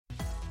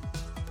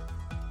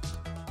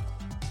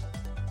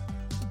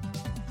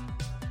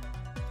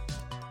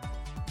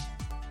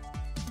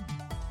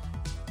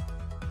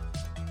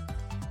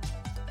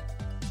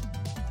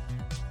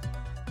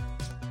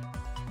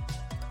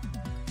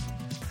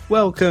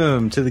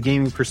Welcome to the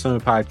Gaming Persona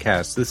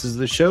Podcast. This is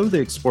the show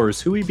that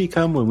explores who we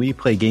become when we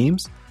play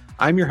games.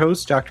 I'm your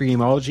host, Dr.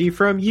 Gamology,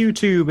 from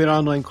YouTube and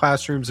online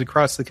classrooms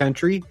across the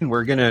country. And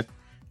we're going to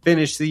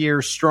finish the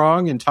year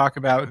strong and talk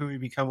about who we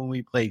become when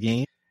we play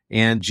games.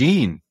 And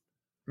Gene,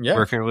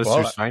 where can our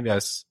listeners find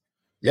us?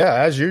 Yeah,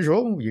 as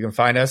usual, you can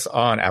find us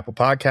on Apple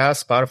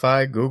Podcasts,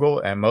 Spotify, Google,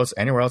 and most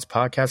anywhere else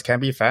podcasts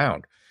can be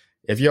found.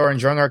 If you are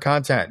enjoying our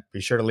content,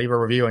 be sure to leave a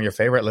review on your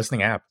favorite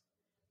listening app.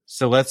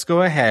 So let's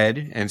go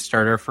ahead and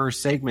start our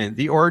first segment,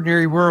 The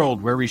Ordinary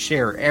World, where we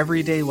share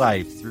everyday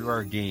life through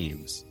our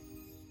games.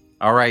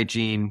 All right,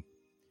 Gene,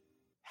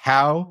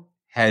 how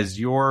has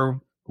your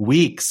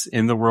weeks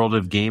in the world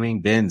of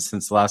gaming been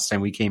since the last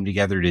time we came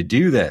together to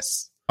do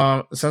this?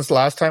 Since the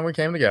last time we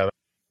came together,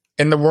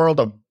 in the world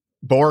of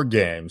board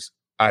games,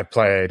 I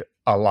played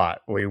a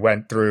lot. We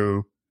went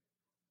through,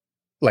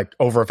 like,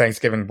 over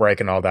Thanksgiving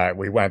break and all that,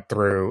 we went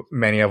through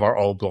many of our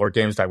old board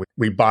games that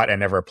we bought and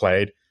never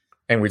played,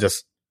 and we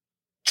just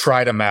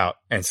tried them out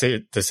and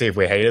see if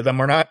we hated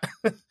them or not.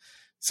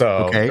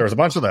 So there was a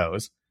bunch of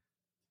those.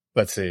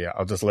 Let's see.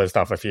 I'll just list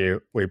off a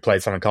few. We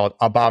played something called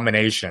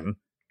Abomination,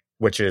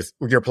 which is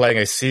you're playing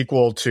a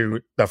sequel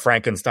to the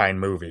Frankenstein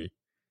movie,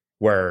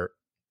 where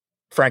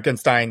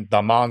Frankenstein,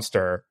 the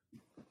monster,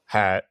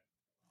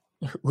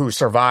 who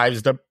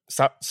survives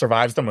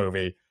the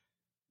movie,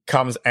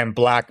 comes and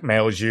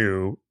blackmails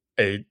you,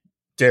 a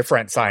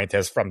different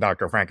scientist from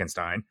Dr.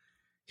 Frankenstein.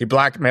 He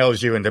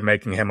blackmails you into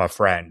making him a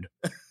friend.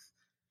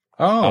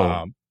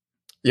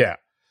 Yeah.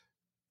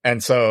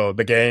 And so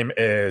the game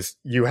is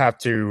you have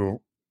to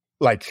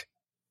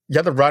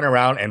run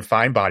around and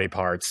find body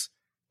parts.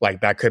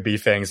 Like, that could be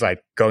things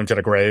like going to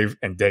the grave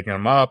and digging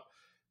them up.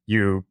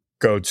 You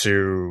go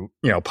to,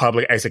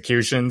 public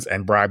executions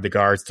and bribe the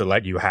guards to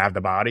let you have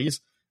the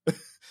bodies.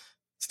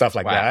 Stuff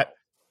like that.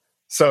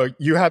 So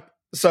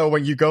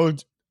when you go,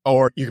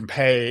 or you can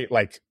pay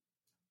like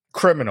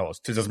criminals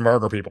to just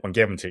murder people and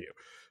give them to you.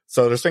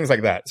 So there's things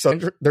like that. So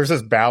there's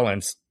this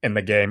balance in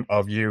the game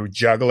of you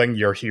juggling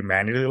your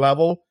humanity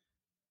level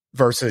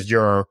versus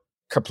your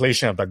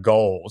completion of the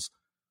goals.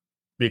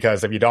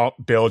 Because if you don't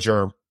build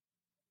your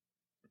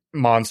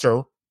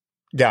monster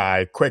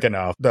guy quick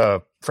enough,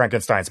 the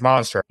Frankenstein's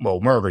monster will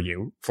murder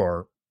you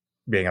for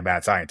being a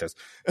bad scientist.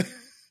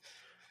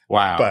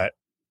 Wow.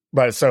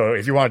 But so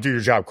if you want to do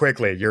your job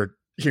quickly, your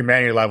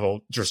humanity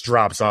level just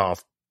drops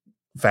off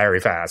very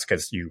fast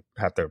because you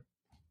have to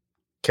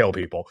kill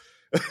people.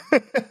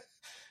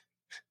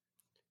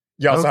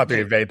 You also have to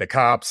evade the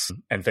cops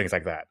and things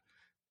like that.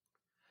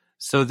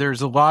 So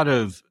there's a lot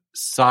of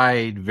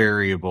side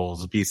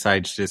variables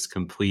besides just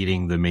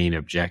completing the main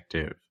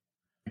objective.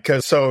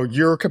 So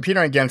you're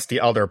competing against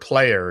the other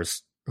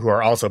players who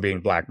are also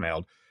being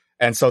blackmailed.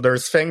 And so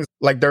there's things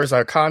like there's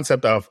a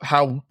concept of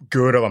how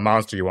good of a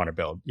monster you want to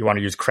build. You want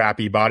to use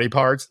crappy body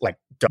parts like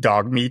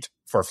dog meat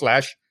for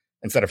flesh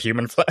instead of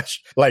human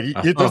flesh.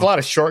 There's a lot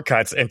of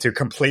shortcuts into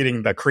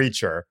completing the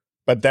creature,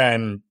 but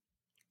then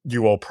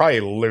you will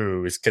probably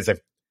lose because if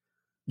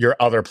the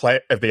other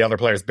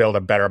players build a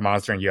better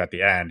monster than you at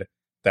the end,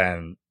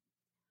 then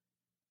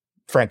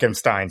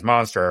Frankenstein's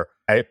monster,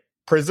 it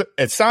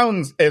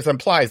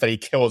implies that he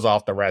kills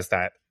off the rest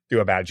that do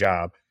a bad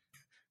job.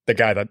 The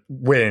guy that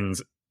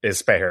wins is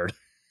spared.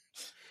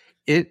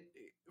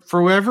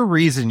 For whatever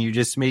reason, you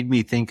just made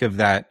me think of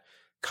that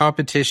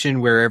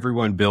competition where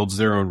everyone builds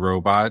their own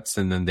robots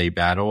and then they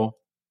battle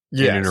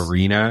in an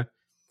arena.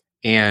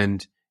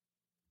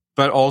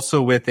 But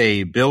also with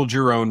a build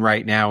your own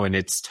right now and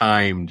it's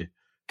timed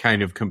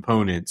kind of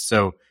component.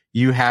 So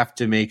you have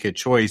to make a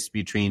choice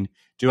between,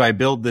 do I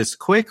build this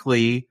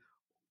quickly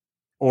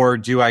or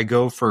do I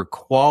go for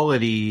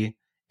quality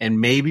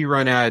and maybe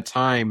run out of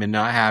time and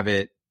not have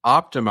it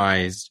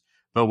optimized,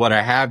 but what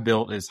I have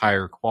built is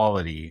higher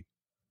quality?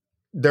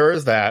 There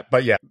is that,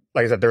 but yeah,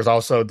 like I said, there's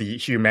also the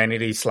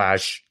humanity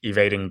 /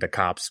 evading the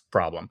cops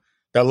problem.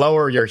 The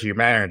lower your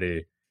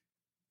humanity,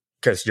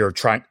 because you're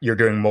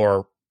doing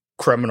more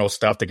criminal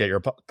stuff to get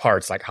your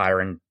parts, like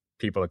hiring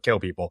people to kill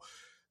people,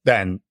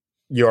 then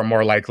you're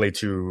more likely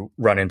to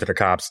run into the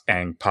cops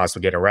and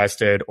possibly get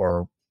arrested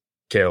or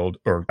killed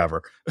or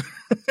whatever.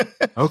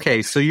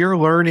 Okay, so you're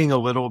learning a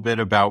little bit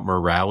about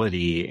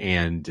morality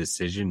and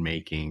decision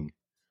making.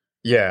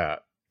 Yeah,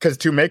 because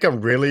to make a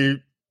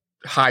really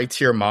high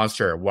tier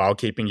monster while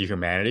keeping your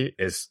humanity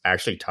is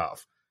actually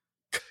tough.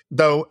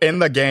 Though in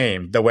the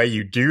game, the way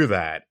you do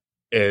that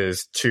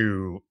is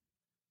to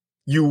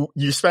you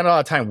spend a lot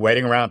of time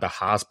waiting around at the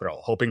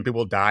hospital, hoping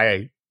people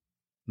die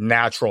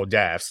natural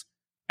deaths,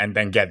 and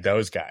then get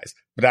those guys.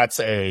 But that's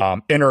a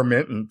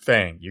intermittent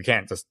thing. You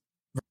can't just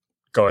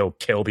go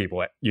kill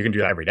people. You can do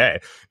that every day.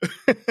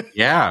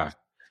 Yeah.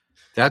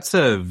 That's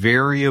a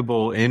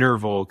variable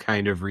interval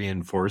kind of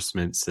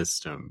reinforcement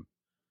system.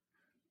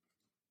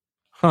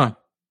 Huh.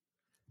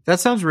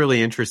 That sounds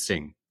really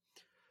interesting.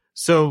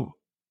 So,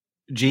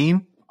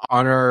 Gene,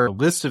 on our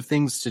list of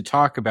things to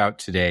talk about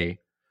today,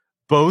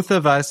 both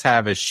of us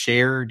have a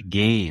shared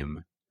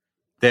game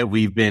that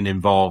we've been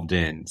involved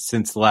in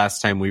since the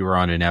last time we were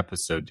on an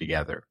episode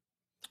together.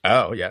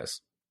 Oh,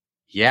 yes.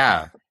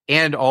 Yeah.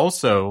 And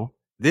also,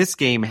 this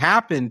game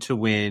happened to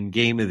win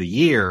Game of the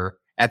Year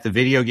at the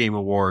Video Game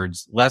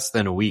Awards less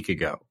than a week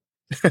ago.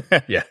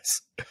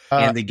 Yes.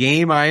 And the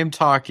game I am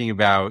talking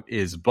about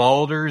is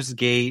Baldur's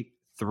Gate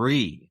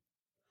 3.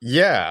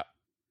 Yeah.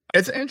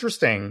 It's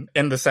interesting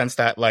in the sense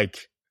that,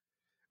 like,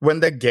 when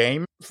the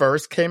game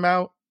first came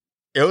out,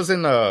 it was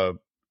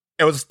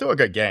still a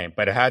good game,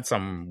 but it had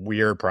some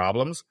weird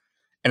problems.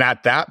 And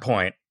at that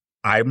point,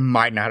 I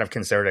might not have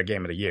considered it a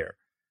game of the year.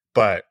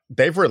 But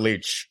they've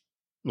released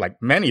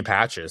like many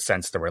patches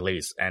since the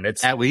release, and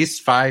it's at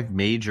least 5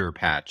 major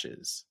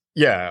patches.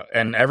 Yeah,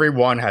 and every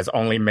one has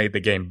only made the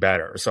game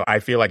better. So I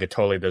feel like it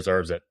totally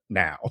deserves it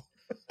now.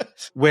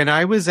 When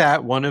I was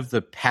at one of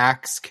the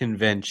PAX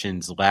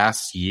conventions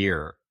last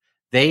year,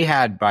 they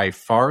had by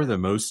far the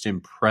most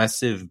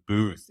impressive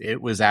booth.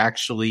 It was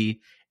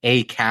actually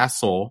a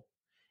castle.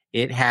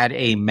 It had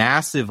a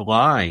massive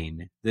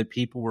line that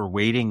people were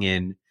waiting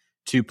in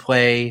to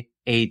play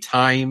a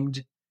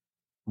timed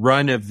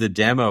run of the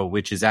demo,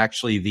 which is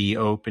actually the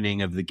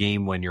opening of the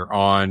game when you're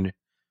on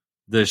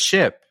the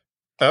ship.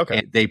 Okay.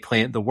 And they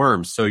plant the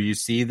worms. So you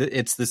see that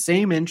it's the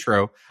same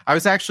intro. I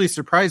was actually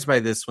surprised by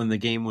this when the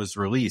game was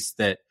released,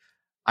 that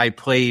I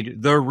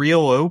played the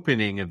real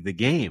opening of the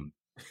game.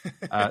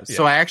 Yeah.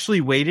 So I actually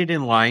waited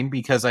in line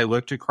because I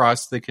looked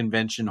across the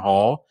convention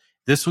hall.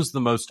 This was the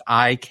most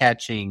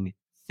eye-catching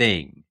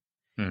thing.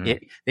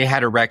 Mhm. They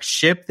had a wrecked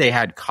ship. They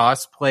had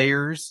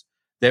cosplayers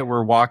that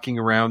were walking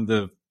around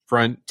the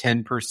front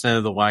 10%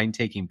 of the line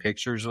taking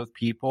pictures with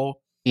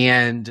people.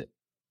 And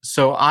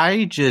so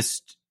I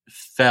just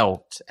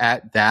felt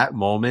at that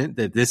moment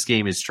that this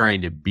game is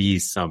trying to be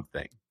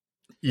something.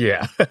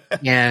 Yeah.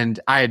 And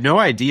I had no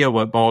idea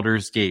what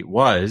Baldur's Gate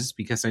was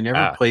because I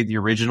never played the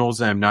originals.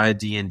 And I'm not a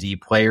D&D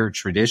player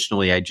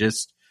traditionally. I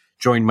just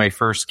joined my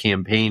first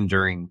campaign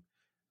during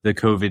the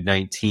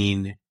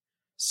COVID-19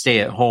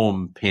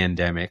 stay-at-home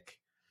pandemic.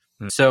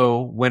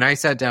 So when I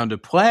sat down to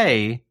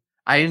play,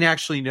 I didn't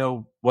actually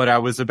know what I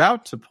was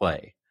about to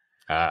play.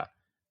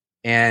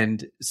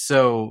 And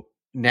so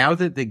now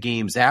that the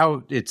game's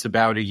out, it's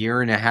about 1.5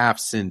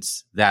 years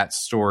since that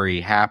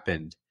story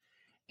happened.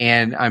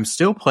 And I'm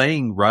still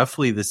playing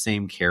roughly the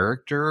same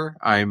character.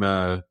 I'm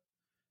a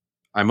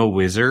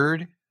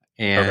wizard,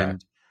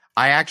 and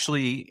I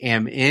actually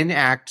am in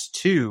Act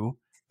 2,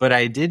 but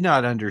I did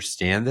not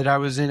understand that I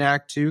was in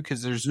Act 2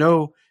 because there's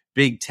no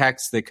big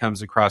text that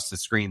comes across the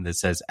screen that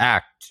says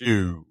Act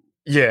 2.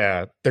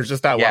 Yeah, there's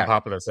just that one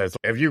pop-up that says,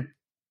 if you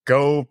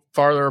go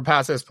farther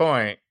past this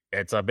point,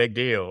 it's a big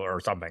deal or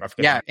something.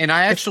 Yeah, and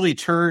I actually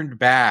turned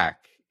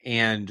back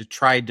and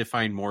tried to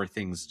find more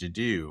things to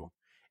do.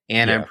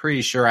 And I'm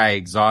pretty sure I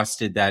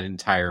exhausted that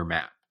entire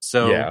map.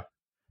 So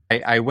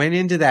I went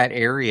into that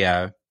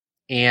area,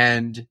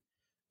 and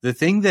the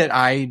thing that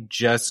I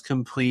just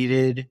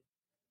completed,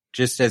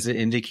 just as an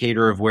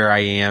indicator of where I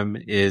am,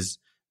 is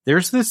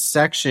there's this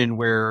section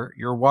where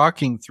you're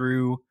walking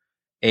through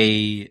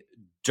a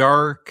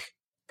dark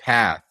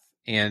path,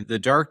 and the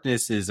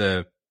darkness is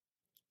a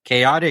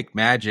chaotic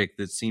magic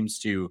that seems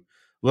to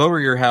lower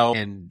your health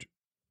and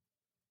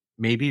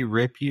maybe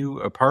rip you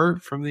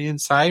apart from the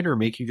inside or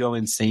make you go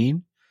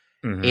insane.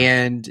 Mm-hmm.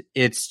 And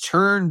it's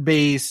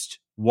turn-based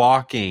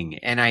walking,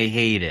 and I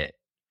hate it.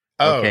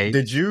 Oh, okay.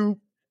 Did you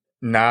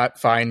not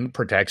find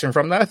protection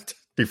from that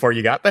before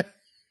you got there?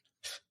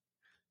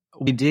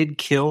 We did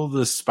kill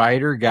the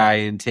spider guy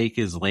and take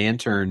his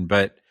lantern,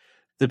 but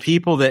the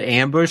people that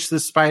ambushed the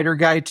spider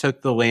guy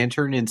took the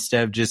lantern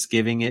instead of just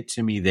giving it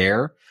to me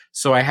there.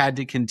 So I had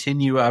to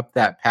continue up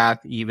that path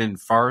even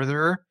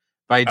farther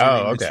by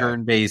doing the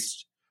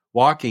turn-based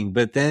walking.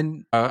 But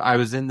then I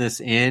was in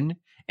this inn,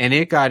 and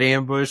it got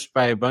ambushed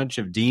by a bunch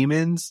of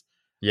demons.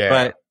 Yeah.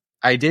 But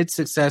I did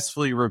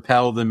successfully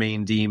repel the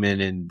main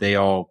demon, and they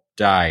all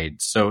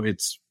died. So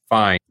it's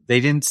fine. They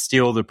didn't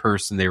steal the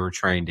person they were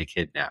trying to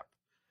kidnap.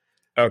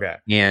 Okay.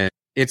 And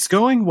it's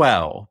going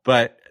well,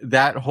 but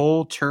that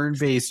whole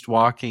turn-based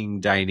walking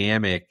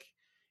dynamic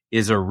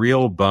is a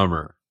real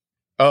bummer.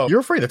 Oh,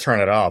 you're free to turn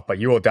it off, but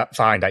you will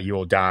find that you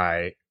will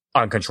die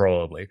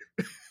uncontrollably.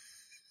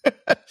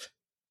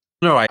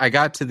 No, I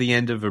got to the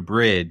end of a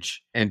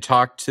bridge and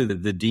talked to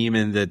the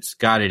demon that's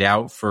got it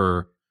out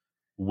for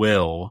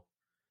Will.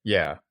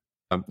 Yeah.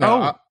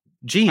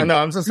 Gene. No,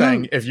 I'm just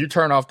saying, if you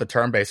turn off the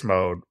turn-based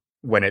mode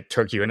when it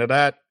took you into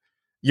that,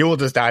 you will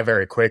just die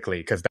very quickly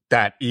because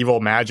that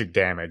evil magic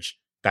damage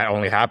that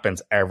only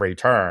happens every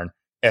turn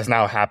is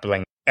now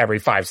happening every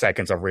 5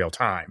 seconds of real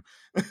time.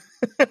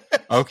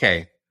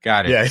 Okay,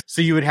 got it. Yeah.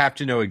 So you would have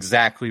to know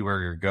exactly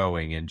where you're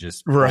going and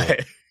just for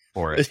it.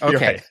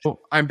 Okay, right. Well,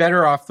 I'm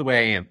better off the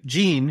way I am.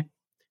 Gene,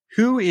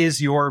 who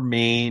is your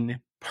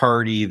main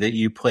party that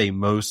you play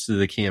most of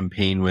the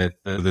campaign with,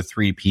 the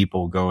 3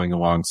 people going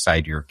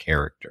alongside your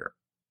character?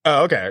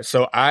 Oh, okay.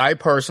 So I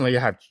personally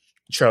have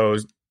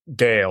chose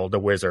Gale, the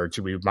wizard,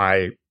 to be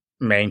my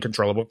main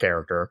controllable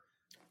character.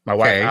 My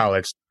wife,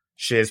 Alex,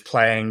 she is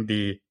playing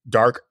the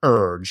Dark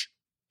Urge.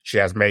 She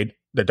has made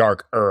the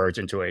Dark Urge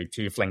into a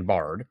tiefling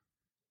bard.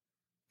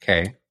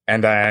 Okay.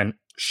 And then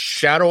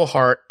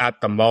Shadowheart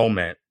at the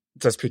moment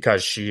just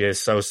because she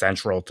is so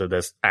central to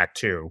this Act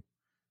 2.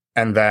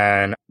 And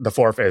then the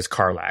fourth is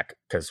Karlach,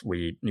 because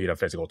we need a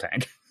physical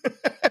tank.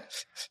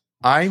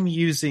 I'm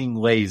using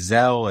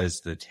Lae'zel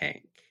as the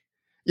tank.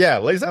 Yeah,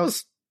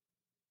 Lae'zel's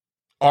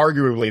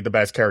arguably the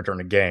best character in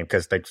the game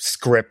because the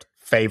script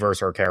favors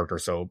her character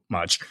so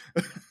much.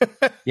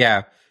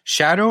 Yeah.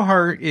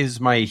 Shadowheart is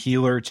my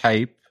healer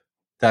type.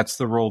 That's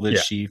the role that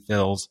she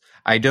fills.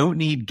 I don't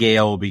need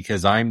Gale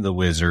because I'm the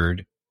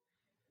wizard.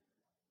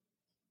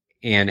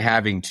 And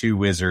having two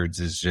wizards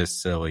is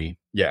just silly.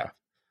 Yeah.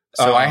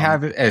 So I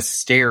have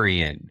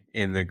Astarion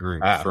in the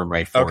group for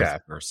my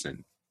fourth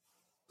person.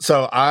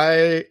 So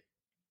I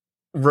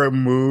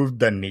removed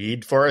the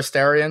need for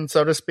Astarion,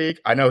 so to speak.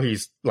 I know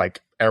he's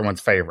like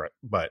everyone's favorite,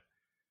 but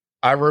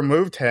I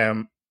removed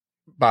him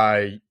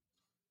by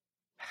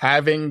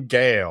having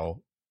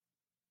Gale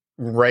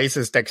raise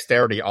his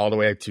dexterity all the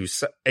way to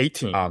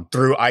 18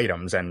 through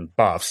items and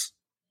buffs.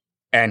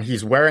 And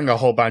he's wearing a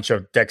whole bunch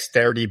of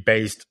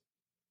dexterity-based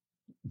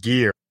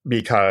gear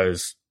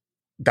because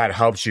that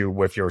helps you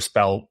with your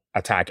spell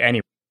attack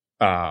anyway,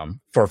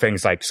 for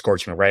things like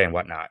Scorching Ray and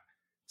whatnot.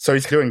 So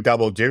he's doing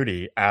double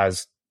duty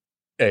as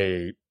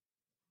a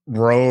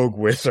rogue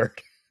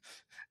wizard.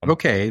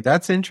 Okay,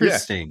 that's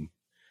interesting.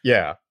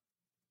 Yeah.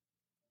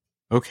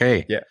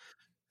 Okay. Yeah.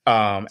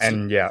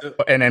 And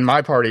in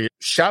my party,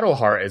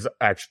 Shadowheart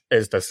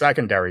is the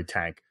secondary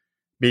tank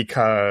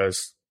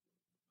because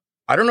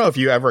I don't know if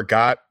you ever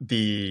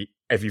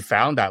if you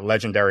found that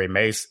legendary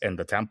mace in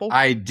the temple.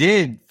 I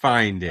did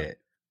find it.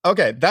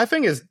 Okay, that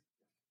thing is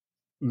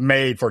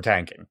made for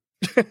tanking.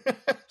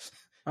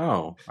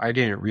 Oh, I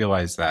didn't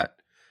realize that.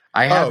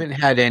 I haven't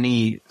had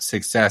any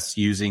success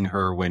using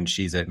her when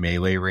she's at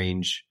melee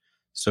range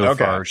so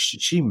far.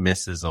 She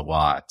misses a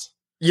lot.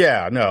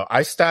 Yeah, no,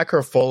 I stack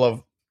her full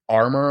of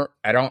armor.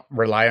 I don't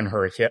rely on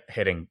her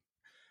hitting.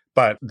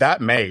 But that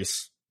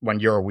mace, when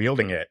you're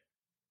wielding it,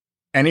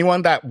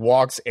 anyone that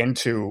walks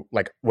into,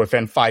 like,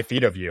 within 5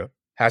 feet of you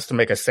has to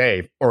make a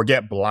save or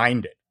get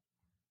blinded.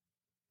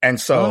 And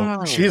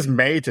so she's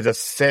made to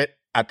just sit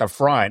at the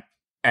front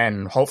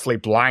and hopefully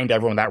blind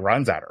everyone that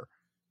runs at her.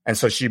 And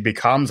so she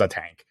becomes a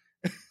tank.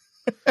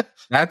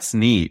 That's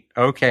neat.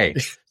 Okay.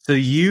 So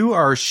you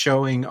are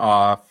showing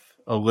off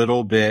a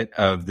little bit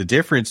of the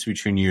difference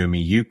between you and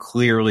me. You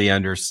clearly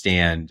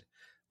understand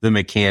the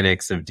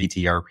mechanics of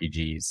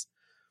DTRPGs.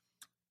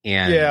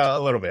 And yeah, a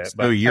little bit.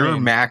 So you're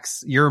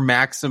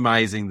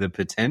maximizing the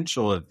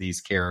potential of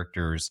these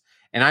characters.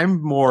 And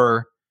I'm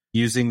more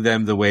using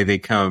them the way they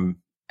come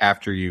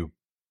after you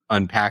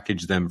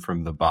unpackage them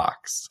from the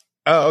box.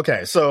 Oh,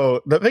 okay.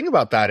 So the thing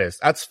about that is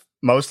that's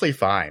mostly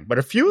fine, but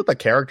a few of the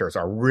characters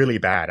are really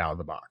bad out of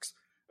the box.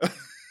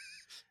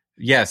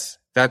 Yes,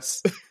 that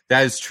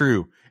is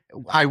true.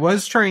 I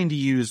was trying to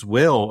use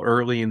Will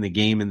early in the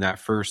game in that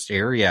first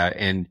area,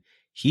 and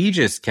he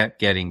just kept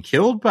getting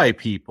killed by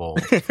people.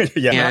 Not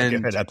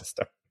good at the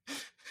start.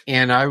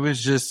 And I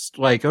was just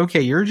like,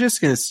 okay, you're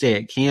just going to stay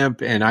at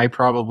camp, and I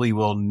probably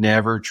will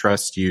never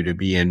trust you to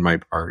be in my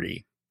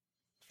party.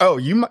 Oh,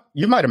 you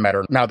might have met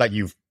her now that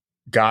you've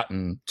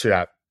gotten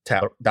to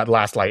that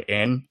last light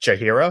inn,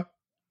 Chahira.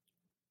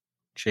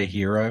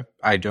 Chahira?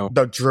 I don't.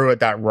 The druid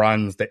that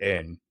runs the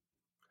inn.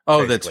 Oh,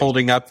 basically. That's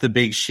holding up the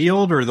big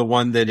shield, or the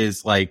one that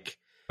is like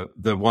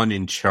the one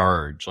in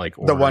charge? Like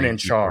the one in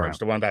charge,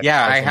 the one that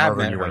I have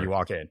met you her when you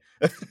walk in.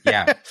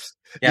 yeah,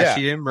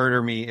 she didn't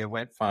murder me. It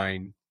went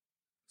fine.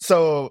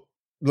 So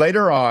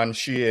later on,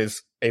 she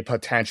is a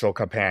potential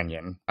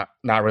companion.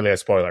 Not really a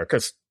spoiler,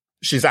 because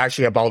she's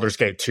actually a Baldur's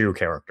Gate 2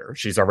 character.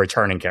 She's a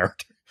returning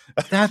character.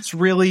 That's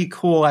really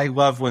cool. I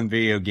love when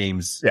video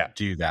games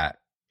do that.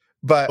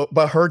 But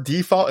her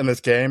default in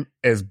this game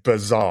is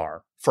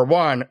bizarre. For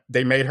one,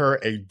 they made her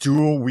a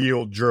dual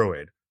wield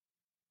druid,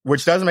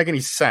 which doesn't make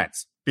any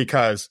sense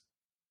because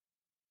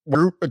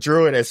when a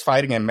druid is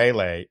fighting in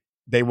melee,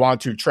 they want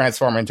to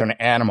transform into an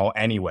animal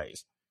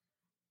anyways.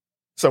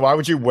 So why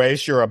would you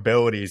waste your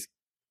abilities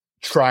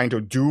trying to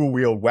dual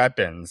wield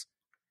weapons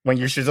when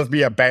you should just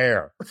be a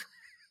bear?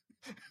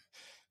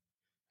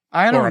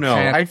 I don't know.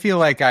 I feel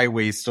like I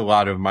waste a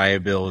lot of my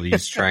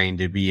abilities trying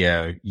to be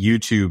a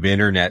YouTube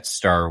internet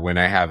star when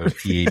I have a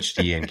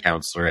PhD in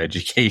counselor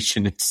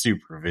education and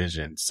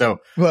supervision. So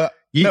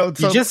you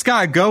just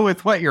got to go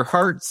with what your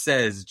heart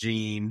says,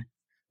 Gene.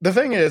 The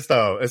thing is,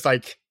 though, it's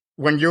like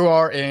when you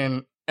are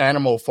in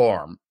animal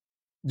form,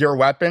 your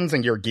weapons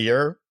and your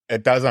gear,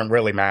 it doesn't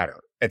really matter.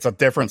 It's a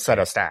different set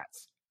of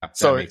stats.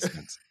 That makes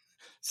sense.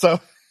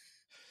 So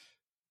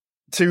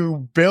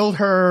to build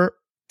her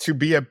to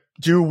be a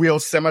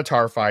dual-wield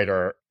scimitar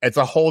fighter, it's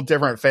a whole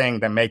different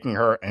thing than making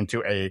her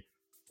into a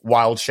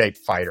wild-shaped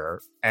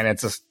fighter. And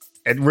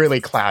it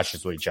really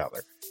clashes with each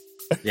other.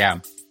 Yeah.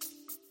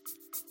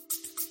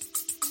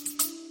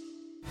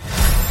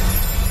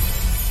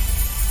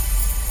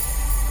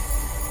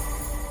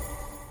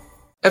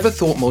 Ever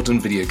thought modern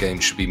video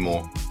games should be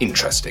more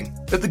interesting?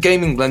 At the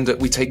Gaming Blender,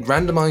 we take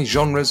randomized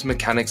genres,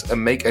 mechanics,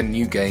 and make a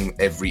new game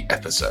every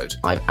episode.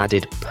 I've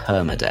added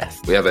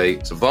permadeath. We have a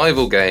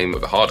survival game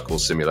of a hardcore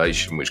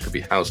simulation, which could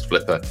be House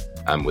Flipper,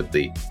 and with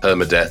the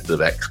permadeath of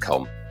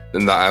XCOM.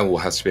 Then that all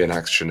has to be an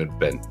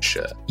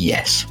action-adventure.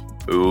 Yes.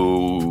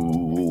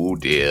 Oh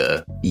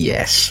dear.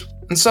 Yes.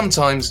 And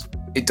sometimes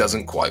it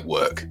doesn't quite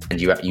work.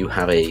 And you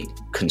have a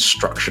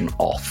construction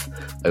off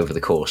over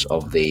the course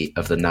of the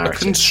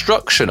narrative. A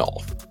construction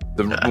off.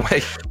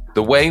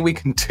 The way we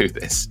can do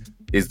this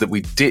is that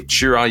we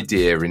ditch your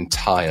idea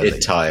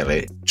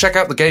entirely. Check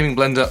out the Gaming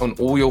Blender on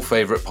all your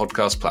favourite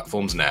podcast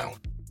platforms now.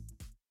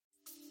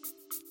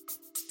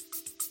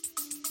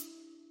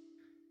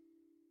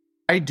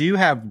 I do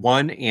have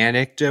one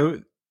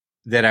anecdote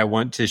that I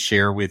want to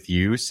share with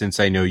you, since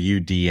I know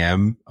you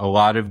DM a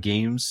lot of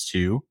games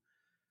too.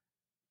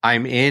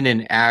 I'm in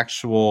an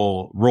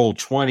actual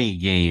Roll20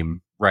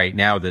 game right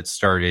now that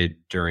started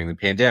during the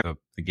pandemic,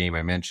 the game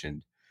I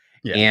mentioned.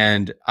 Yeah.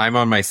 And I'm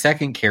on my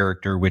second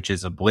character, which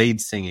is a blade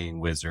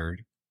singing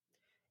wizard.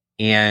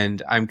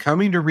 And I'm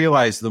coming to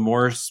realize the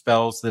more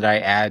spells that I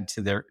add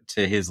to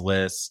his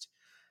list,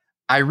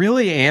 I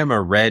really am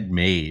a red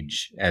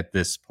mage at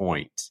this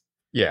point.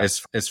 Yeah.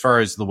 As far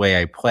as the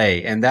way I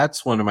play. And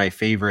that's one of my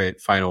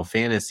favorite Final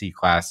Fantasy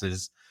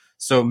classes.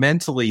 So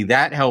mentally,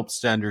 that helps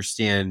to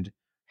understand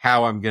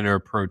how I'm going to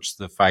approach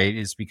the fight,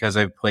 is because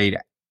I've played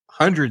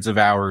hundreds of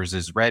hours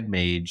as red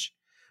mage.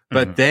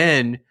 But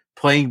then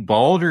playing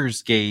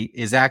Baldur's Gate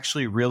is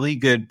actually really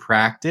good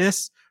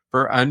practice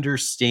for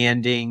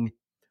understanding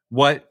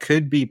what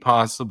could be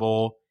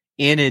possible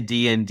in a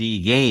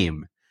D&D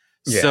game.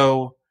 Yeah.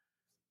 So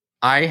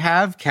I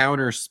have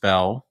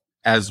Counterspell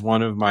as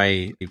one of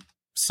my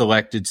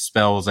selected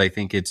spells. I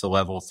think it's a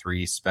level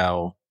 3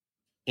 spell.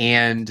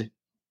 And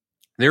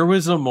there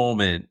was a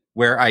moment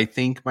where I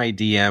think my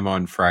DM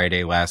on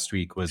Friday last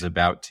week was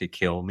about to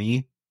kill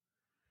me.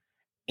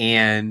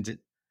 And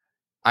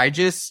I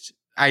just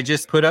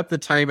put up the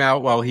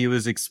timeout while he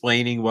was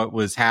explaining what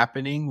was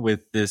happening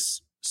with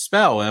this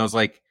spell. And I was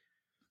like,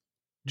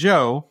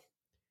 Joe,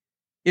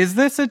 is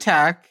this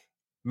attack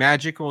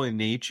magical in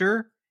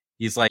nature?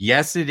 He's like,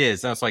 yes, it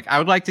is. And I was like, I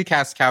would like to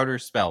cast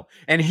Counterspell.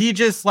 And he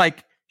just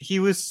he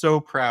was so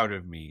proud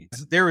of me.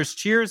 There was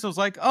cheers. I was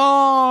like,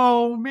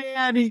 oh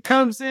man, he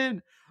comes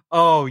in.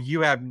 Oh,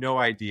 you have no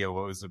idea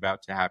what was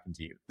about to happen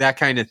to you. That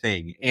kind of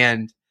thing.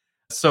 And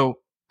so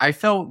I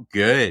felt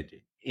good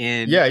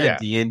in a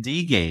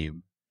D&D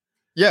game.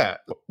 Yeah.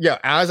 Yeah.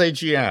 As a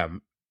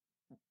GM,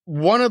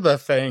 one of the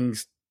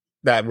things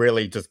that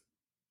really just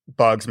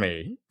bugs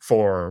me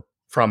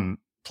from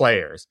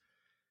players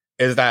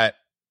is that,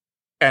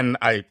 and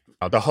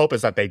the hope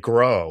is that they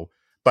grow,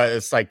 but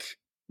it's like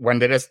when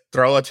they just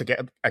throw a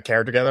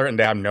character together and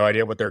they have no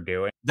idea what they're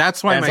doing.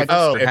 That's why my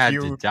sister had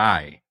to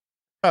die.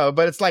 Oh,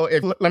 but it's like,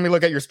 let me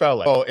look at your spell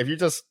list. Oh, if you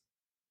just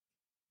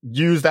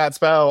use that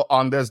spell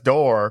on this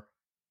door,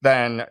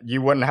 then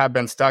you wouldn't have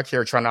been stuck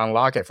here trying to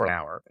unlock it for an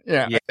hour.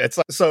 Yeah. It's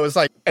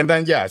like, and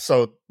then,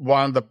 so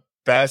one of the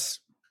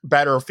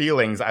better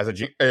feelings as a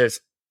GM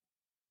is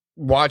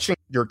watching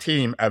your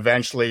team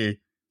eventually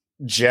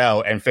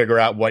gel and figure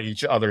out what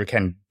each other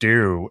can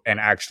do and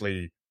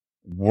actually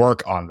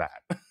work on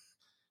that.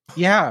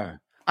 Yeah.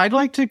 I'd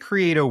like to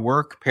create a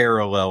work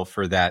parallel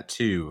for that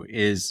too.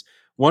 Is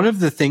one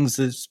of the things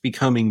that's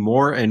becoming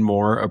more and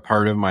more a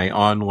part of my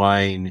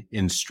online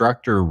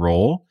instructor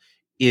role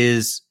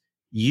is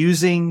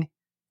using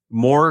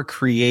more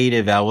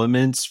creative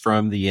elements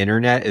from the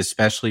internet,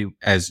 especially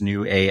as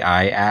new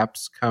AI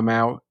apps come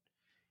out.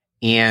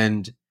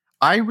 And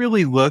I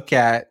really look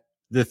at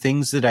the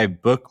things that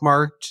I've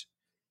bookmarked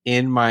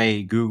in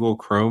my Google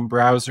Chrome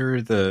browser,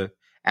 the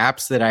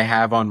apps that I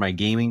have on my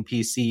gaming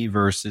PC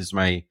versus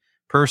my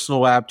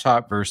personal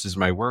laptop versus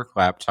my work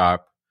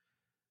laptop.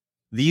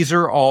 These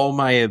are all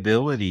my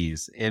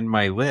abilities in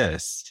my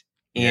list.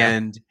 Yeah.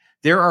 And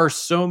there are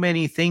so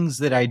many things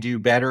that I do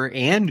better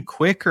and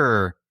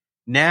quicker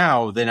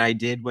now than I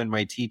did when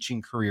my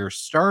teaching career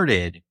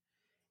started.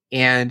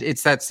 And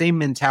it's that same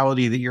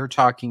mentality that you're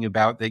talking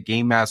about that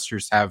game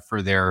masters have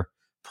for their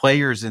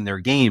players in their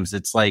games.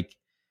 It's like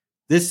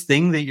this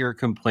thing that you're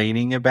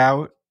complaining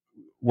about,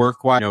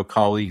 work-wise,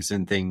 colleagues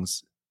and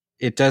things,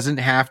 it doesn't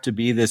have to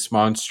be this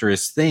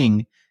monstrous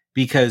thing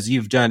because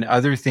you've done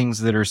other things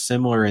that are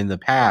similar in the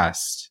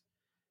past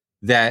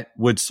that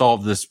would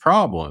solve this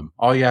problem.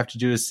 All you have to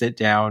do is sit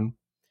down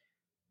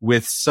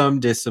with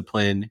some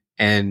discipline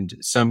and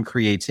some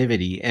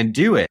creativity and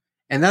do it.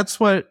 And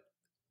that's what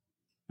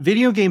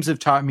video games have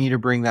taught me, to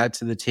bring that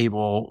to the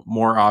table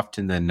more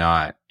often than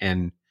not.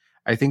 And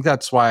I think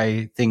that's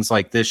why things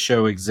like this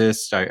show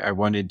exist. I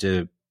wanted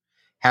to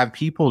have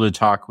people to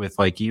talk with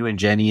like you and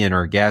Jenny and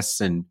our guests,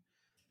 and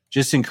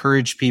just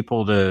encourage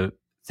people to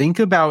think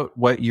about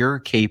what you're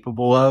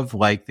capable of,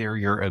 like they're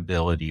your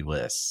ability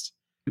list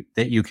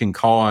that you can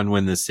call on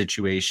when the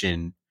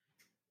situation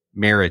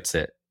merits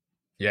it.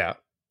 Yeah.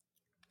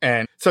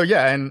 And so,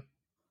 and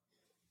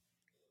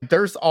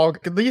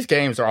these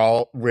games are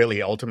all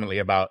really ultimately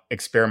about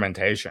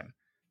experimentation.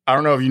 I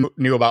don't know if you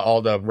knew about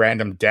all the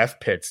random death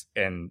pits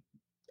in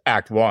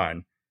Act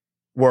 1,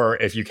 where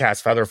if you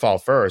cast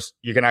Featherfall first,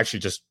 you can actually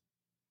just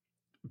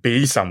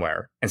be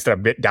somewhere instead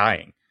of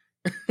dying.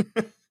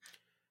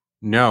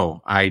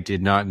 No, I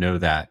did not know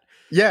that.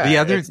 Yeah. The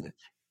other,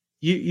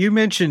 you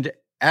mentioned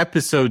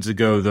episodes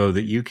ago, though,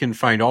 that you can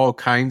find all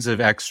kinds of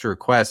extra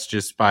quests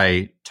just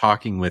by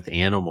talking with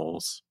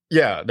animals.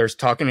 Yeah, there's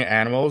talking to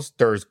animals.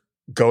 There's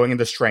going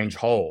into strange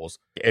holes.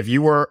 If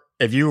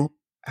you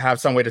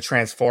have some way to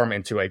transform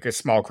into like a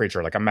small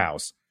creature, like a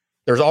mouse,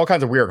 there's all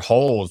kinds of weird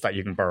holes that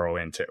you can burrow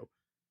into.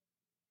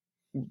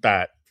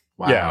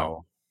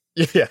 Wow.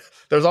 Yeah,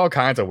 there's all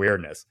kinds of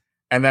weirdness.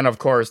 And then, of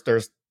course,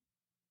 there's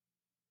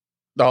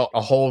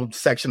a whole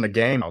section of the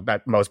game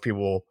that most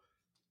people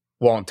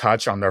won't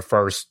touch on their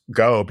first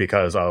go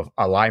because of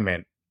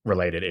alignment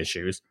related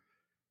issues.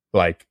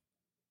 Like,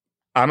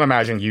 I'm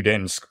imagining you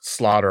didn't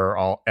slaughter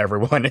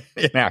everyone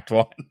in Act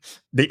 1.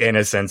 The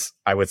innocents,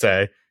 I would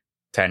say,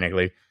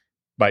 technically.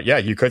 But yeah,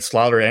 you could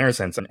slaughter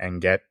innocents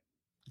and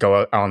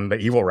go on the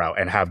evil route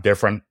and have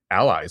different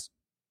allies.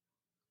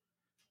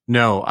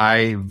 No,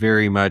 I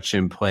very much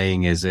am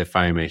playing as if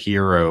I'm a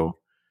hero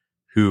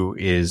who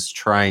is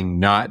trying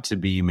not to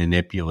be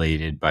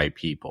manipulated by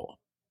people.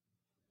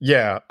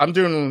 Yeah, I'm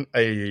doing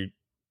a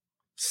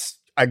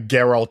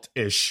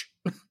Geralt-ish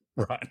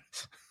run.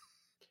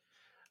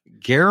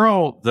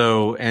 Geralt,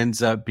 though,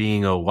 ends up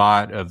being a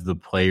lot of the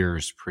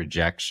player's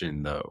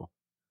projection, though.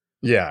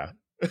 Yeah.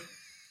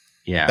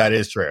 Yeah. That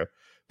is true.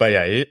 But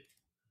yeah,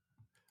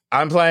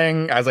 I'm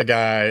playing as a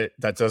guy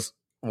that just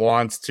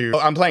wants to...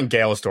 I'm playing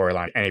Gale's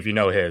storyline, and if you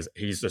know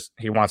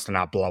he wants to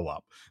not blow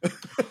up.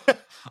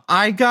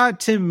 I got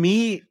to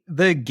meet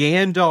the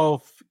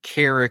Gandalf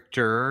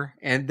character,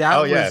 and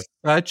that was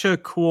such a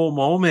cool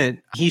moment.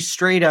 He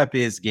straight up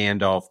is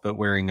Gandalf, but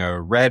wearing a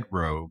red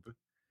robe.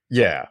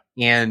 Yeah.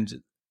 And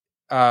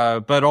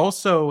but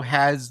also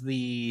has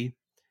the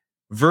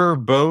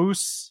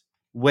verbose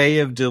way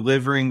of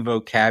delivering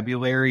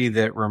vocabulary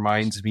that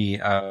reminds me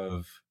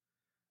of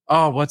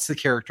what's the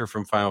character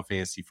from Final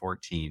Fantasy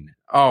 14?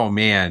 Oh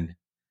man.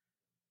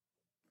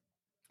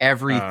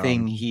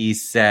 Everything he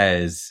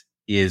says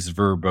is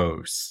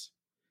verbose.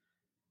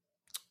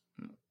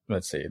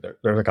 Let's see.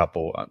 There's a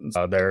couple ones.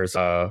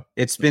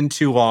 It's been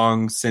too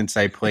long since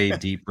I played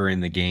deeper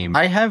in the game.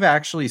 I have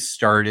actually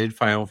started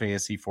Final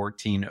Fantasy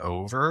 14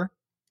 over.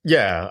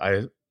 Yeah,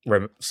 I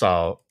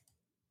saw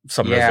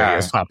some of those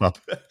videos pop up.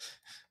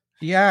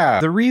 Yeah.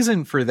 The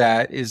reason for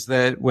that is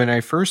that when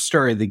I first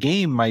started the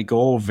game, my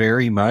goal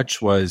very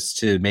much was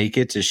to make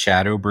it to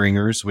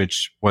Shadowbringers,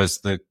 which was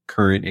the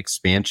current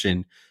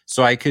expansion,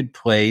 so I could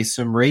play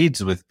some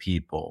raids with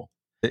people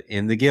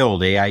in the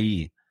guild,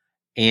 AIE.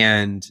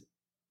 And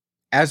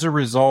as a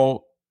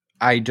result,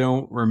 I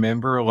don't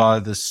remember a lot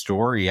of the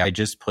story. I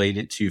just played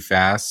it too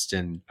fast.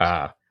 And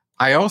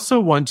I also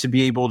want to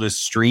be able to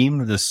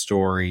stream the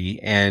story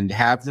and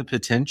have the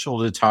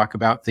potential to talk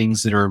about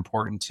things that are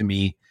important to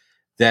me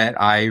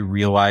that I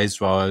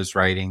realized while I was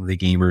writing The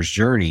Gamer's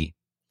Journey.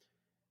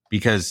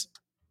 Because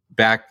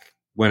back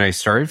when I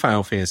started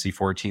Final Fantasy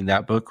XIV,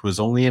 that book was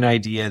only an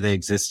idea that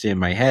existed in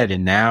my head.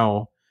 And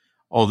now,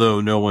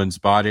 although no one's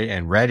bought it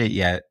and read it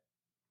yet,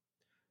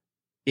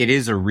 it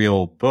is a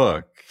real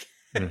book.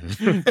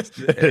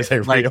 It is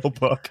a real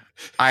book.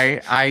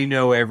 I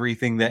know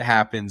everything that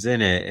happens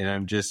in it, and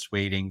I'm just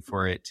waiting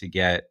for it to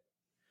get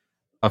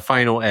a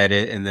final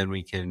edit, and then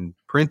we can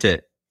print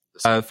it.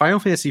 Final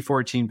Fantasy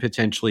XIV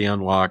potentially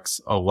unlocks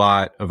a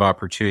lot of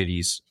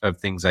opportunities of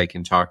things I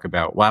can talk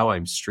about while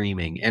I'm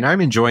streaming, and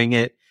I'm enjoying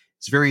it.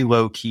 It's very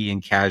low key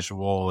and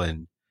casual,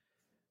 and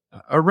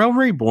A Realm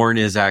Reborn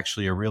is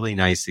actually a really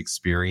nice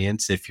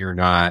experience if you're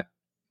not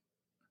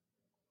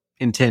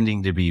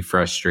intending to be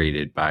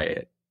frustrated by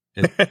it.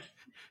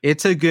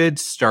 It's a good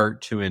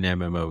start to an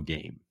MMO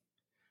game.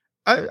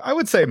 I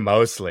would say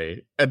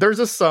mostly. There's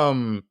just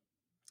some...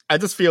 I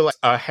just feel like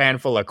a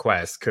handful of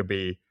quests could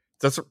be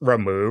just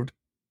removed.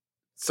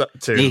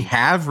 They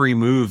have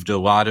removed a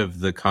lot of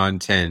the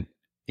content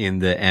in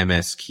the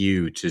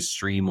MSQ to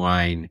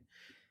streamline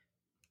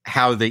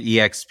how the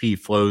EXP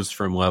flows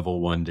from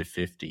level 1 to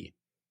 50.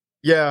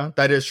 Yeah,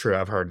 that is true.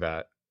 I've heard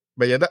that.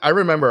 But yeah, I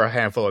remember a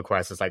handful of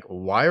quests. It's like,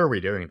 why are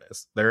we doing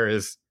this? There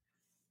is...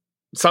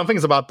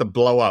 Something's about to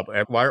blow up.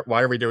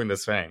 Why are we doing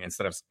this thing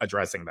instead of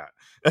addressing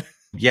that?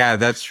 Yeah,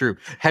 that's true.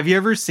 Have you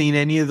ever seen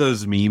any of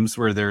those memes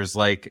where there's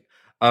like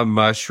a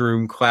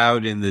mushroom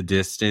cloud in the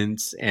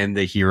distance and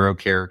the hero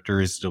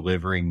character is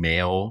delivering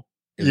mail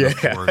in the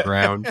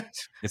foreground?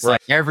 It's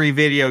like every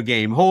video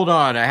game. Hold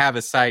on, I have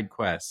a side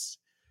quest.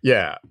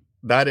 Yeah,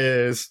 that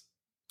is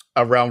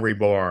A Realm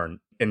Reborn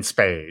in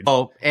spades.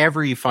 Well,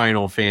 every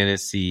Final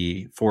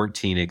Fantasy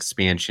 14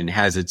 expansion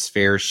has its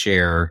fair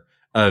share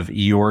of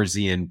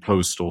Eorzean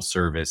Postal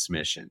Service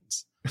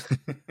missions.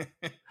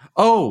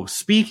 Oh,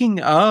 speaking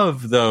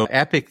of, though,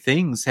 epic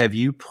things, have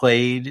you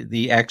played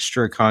the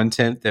extra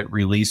content that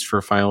released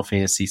for Final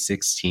Fantasy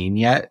 16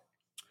 yet?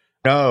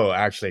 No,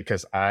 actually,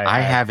 because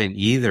I haven't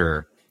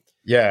either.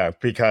 Yeah,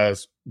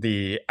 because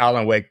the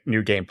Alan Wake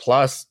New Game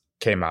Plus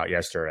came out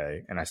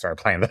yesterday, and I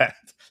started playing that.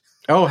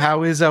 Oh,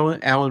 how is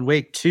Alan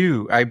Wake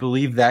 2? I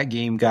believe that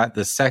game got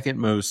the second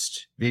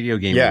most video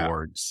game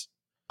awards.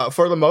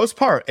 For the most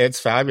part,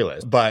 it's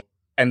fabulous.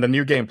 And the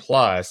new game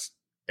plus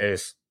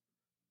is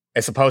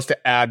supposed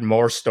to add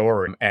more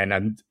story and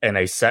an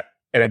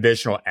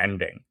additional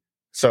ending.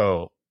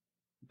 So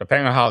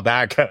depending on how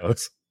that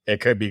goes,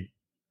 it could be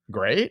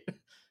great.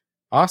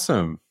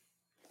 Awesome.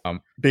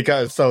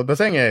 Because the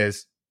thing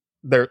is,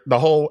 the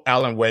whole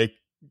Alan Wake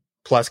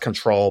plus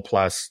Control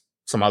plus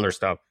some other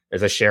stuff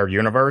is a shared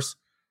universe.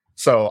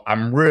 So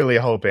I'm really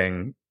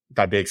hoping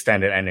that the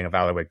extended ending of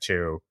Alan Wake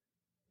 2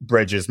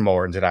 bridges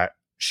more into that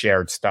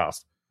shared stuff.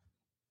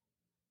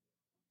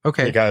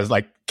 Okay. Because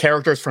like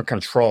characters from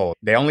Control,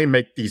 they only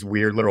make these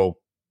weird little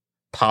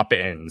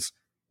pop-ins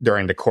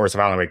during the course of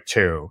Alan Wake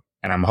 2,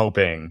 and I'm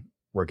hoping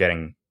we're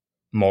getting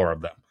more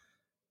of them.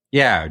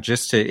 Yeah,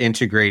 just to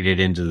integrate it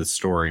into the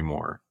story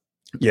more.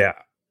 Yeah.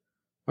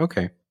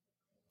 Okay.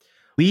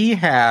 We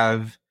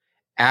have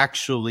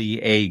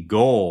actually a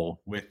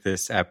goal with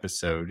this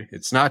episode.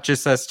 It's not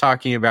just us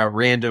talking about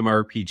random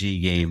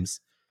RPG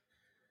games.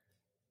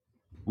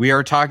 We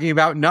are talking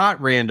about not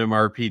random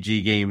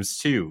RPG games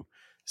too.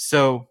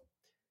 So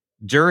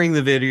during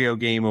the Video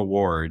Game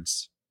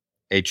Awards,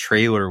 a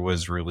trailer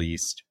was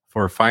released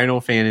for Final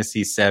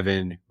Fantasy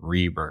VII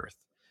Rebirth.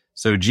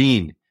 So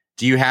Gene,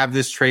 do you have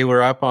this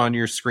trailer up on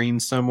your screen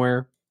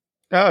somewhere?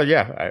 Oh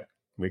yeah,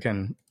 we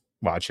can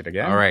watch it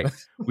again. All right.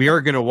 We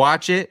are going to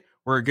watch it.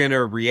 We're going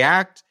to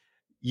react.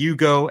 You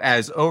go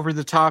as over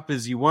the top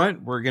as you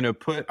want. We're going to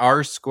put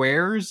our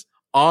squares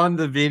on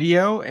the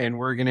video, and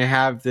we're going to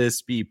have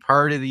this be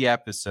part of the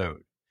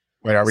episode.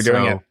 Wait, are we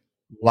doing it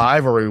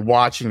live, or are we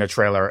watching the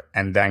trailer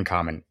and then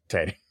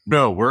commentating?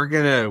 No,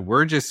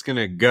 we're just going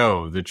to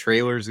go. The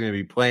trailer's going to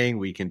be playing.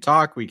 We can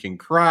talk. We can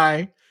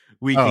cry.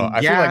 We can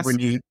I gasp.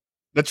 feel like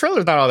the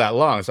trailer's not all that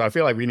long, so I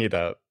feel like we need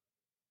to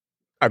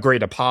agree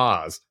to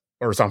pause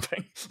or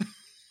something.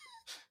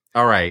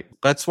 All right,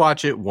 let's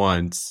watch it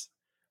once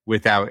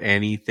without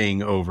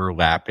anything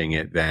overlapping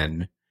it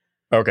then.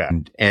 Okay.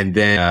 And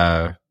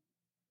then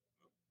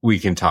we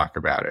can talk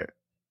about it.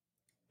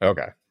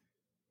 Okay.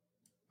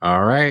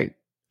 All right.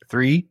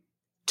 3,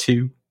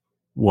 2,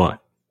 1.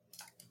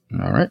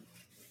 All right.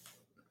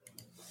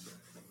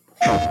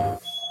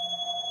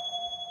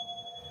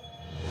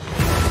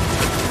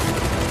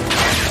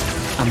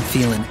 I'm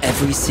feeling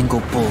every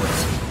single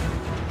bullet.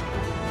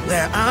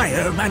 Their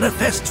ire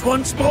manifests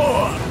once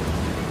more.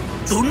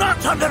 Do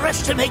not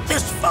underestimate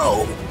this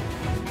foe.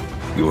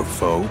 Your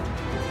foe?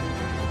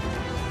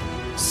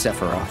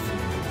 Sephiroth.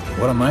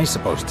 What am I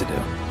supposed to do?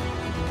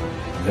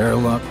 Their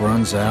luck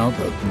runs out,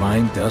 but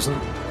mine doesn't?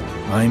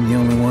 I'm the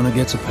only one who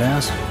gets a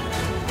pass?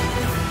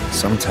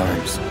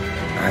 Sometimes,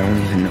 I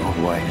don't even know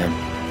who I am.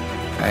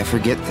 I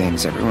forget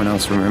things everyone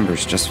else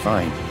remembers just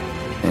fine,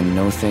 and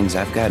know things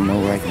I've got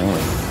no right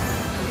knowing.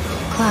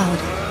 Cloud,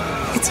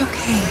 it's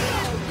okay.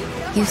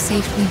 You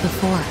saved me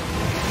before.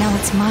 Now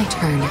it's my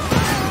turn.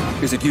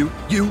 Is it you,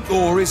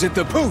 or is it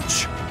the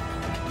pooch?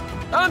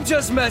 I'm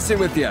just messing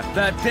with you.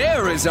 That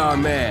there is our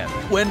man.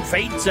 When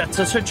fate sets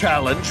us a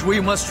challenge, we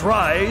must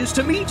rise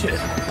to meet it.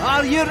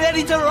 Are you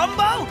ready to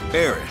rumble?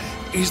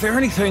 Aerith, is there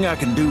anything I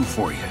can do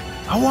for you?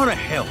 I want to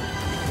help.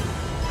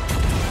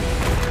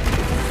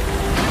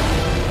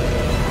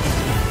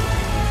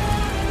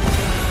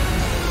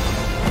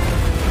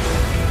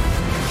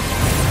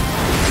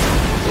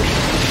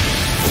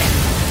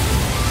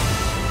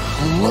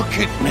 Look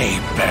at me,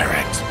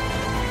 Barrett.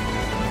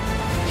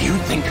 You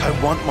think I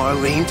want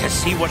Marlene to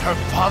see what her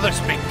father's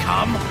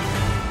become?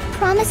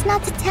 Promise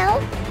not to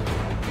tell?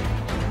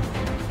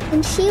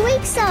 When she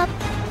wakes up,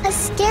 a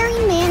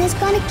scary man is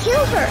gonna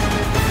kill her.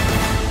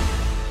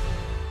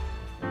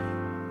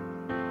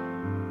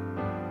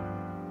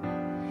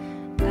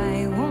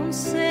 I won't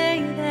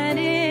say that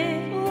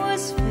it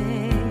was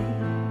fate.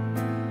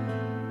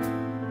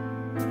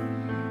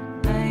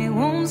 I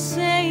won't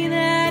say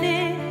that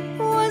it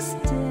was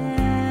destiny.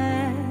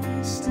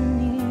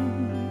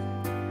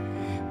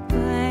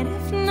 But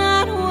if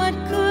not, what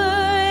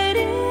could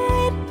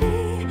it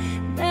be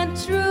that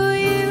drew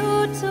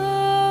you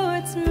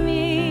towards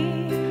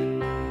me?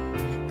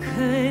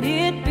 Could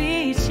it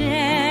be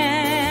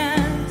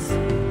chance?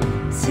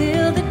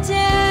 Till the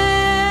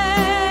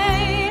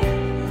day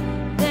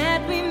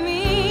that we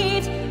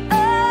meet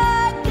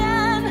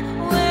again,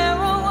 where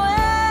or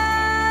when,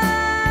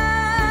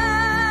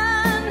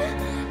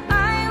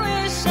 I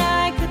wish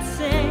I could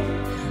say,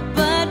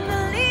 but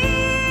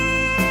believe,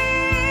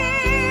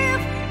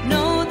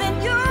 know that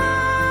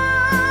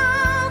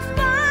you'll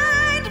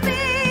find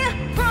me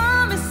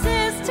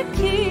promises to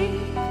keep.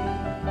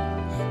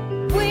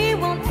 We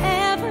won't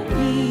ever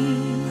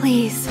leave.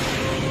 Please,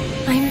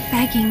 I'm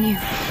begging you.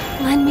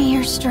 Lend me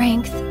your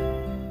strength.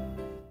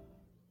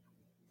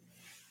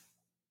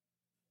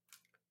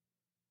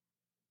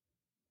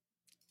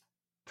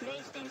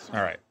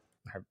 All right.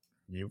 Have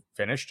you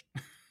finished?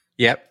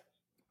 Yep.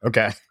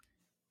 Okay.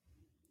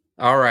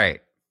 All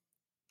right.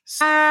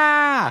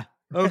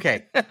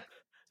 Okay.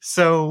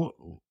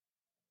 So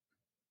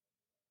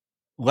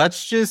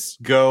let's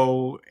just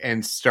go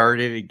and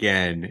start it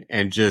again,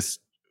 and just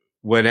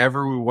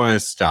whenever we want to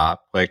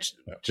stop, like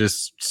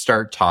just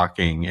start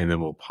talking, and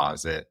then we'll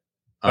pause it.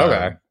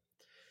 Okay.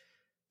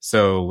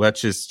 So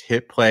let's just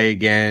hit play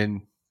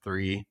again.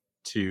 3,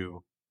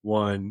 2,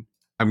 1.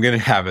 I'm going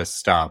to have a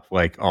stop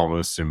like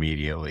almost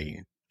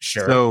immediately.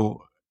 Sure.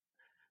 So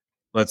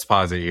let's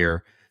pause it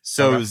here.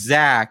 So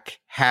Zach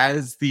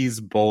has these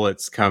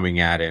bullets coming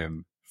at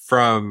him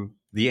from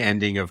the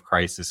ending of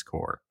Crisis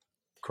Core.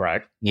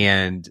 Correct.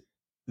 And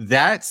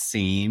that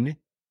scene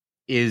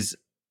is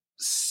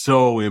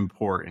so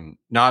important,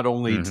 not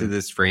only to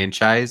this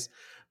franchise,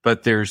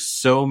 but there's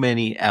so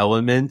many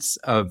elements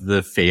of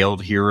the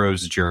failed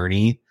hero's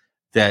journey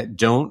that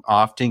don't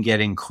often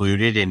get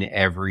included in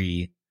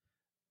every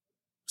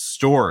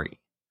story.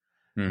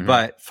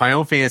 But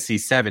Final Fantasy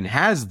VII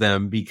has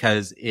them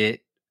because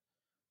it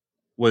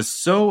was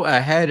so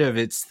ahead of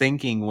its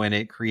thinking when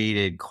it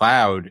created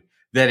Cloud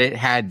that it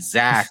had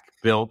Zack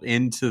built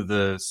into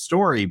the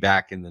story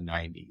back in the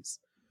 90s.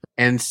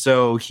 And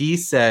so he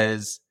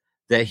says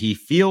that he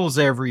feels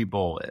every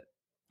bullet.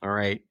 All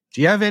right.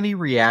 Do you have any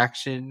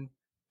reaction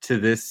to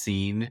this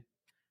scene?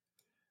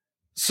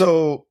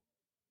 So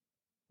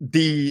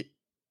the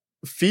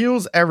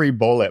feels every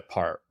bullet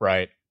part,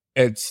 right?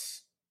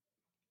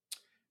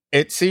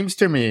 It seems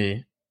to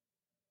me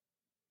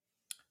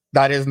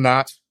that is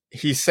not,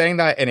 he's saying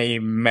that in a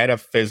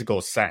metaphysical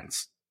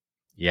sense.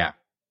 Yeah.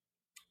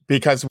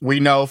 Because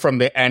we know from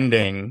the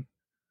ending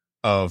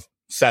of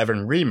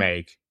 7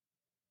 Remake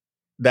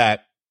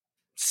that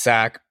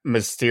Zack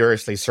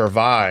mysteriously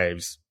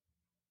survives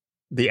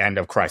the end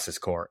of Crisis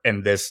Core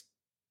in this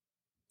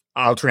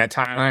alternate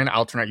timeline,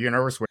 alternate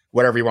universe,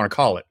 whatever you want to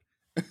call it.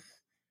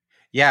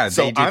 Yeah,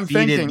 so I'm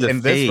thinking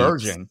in this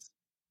version,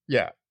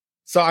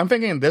 So I'm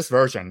thinking in this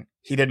version,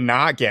 he did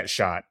not get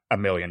shot a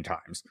million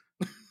times,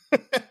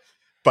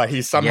 but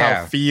he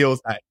somehow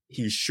feels that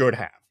he should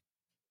have.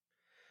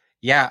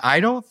 Yeah, I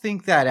don't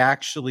think that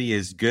actually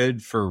is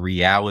good for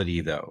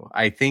reality, though.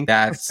 I think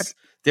that's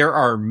there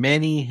are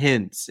many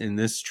hints in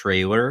this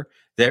trailer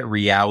that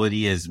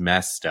reality is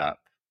messed up.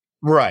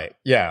 Right.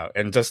 Yeah.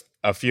 In just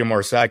a few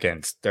more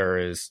seconds, there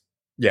is.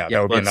 Yeah,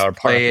 that would be another part.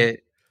 Play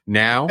it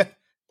now.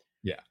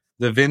 Yeah.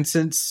 The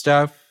Vincent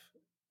stuff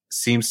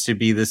seems to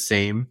be the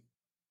same.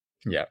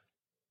 Yeah.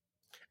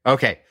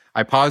 Okay.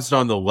 I paused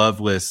on the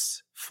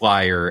Loveless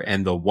flyer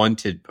and the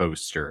Wanted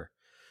poster.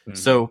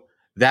 So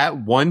that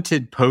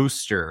Wanted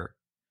poster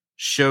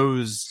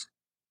shows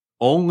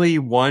only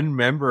one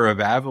member of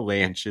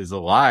Avalanche is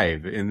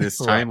alive in this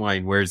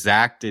timeline where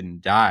Zack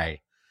didn't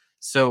die.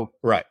 So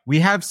we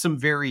have some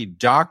very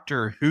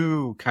Doctor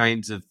Who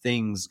kinds of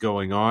things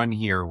going on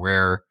here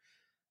where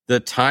the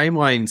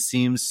timeline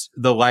seems,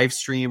 the live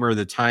stream or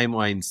the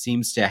timeline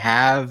seems to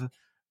have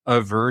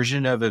a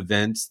version of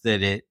events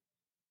that it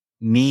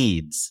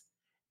needs.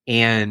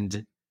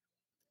 And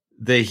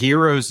the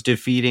heroes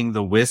defeating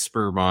the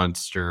Whisper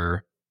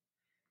monster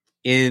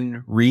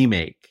in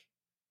Remake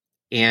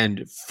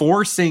and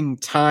forcing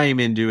time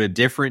into a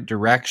different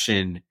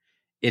direction,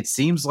 it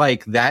seems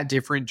like that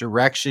different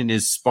direction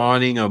is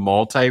spawning a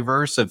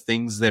multiverse of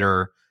things that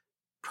are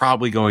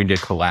probably going to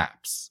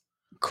collapse.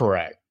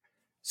 Correct.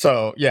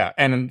 So, yeah,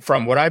 and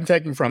from what I'm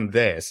taking from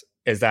this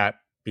is that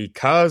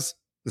because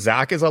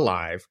Zack is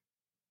alive,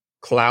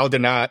 Cloud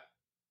did not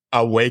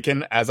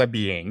awaken as a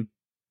being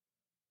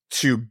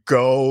to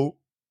go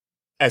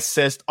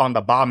assist on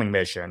the bombing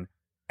mission,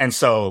 and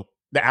so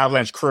the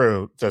Avalanche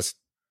crew just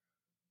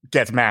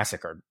gets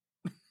massacred.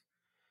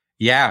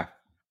 Yeah,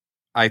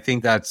 I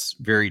think that's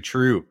very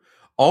true.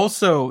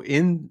 Also,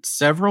 in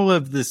several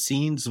of the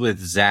scenes with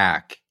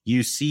Zack,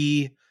 you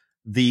see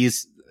the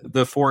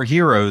 4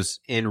 heroes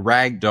in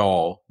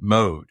ragdoll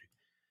mode.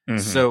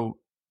 So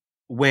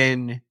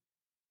when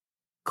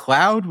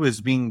Cloud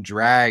was being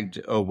dragged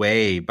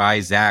away by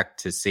Zack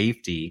to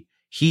safety,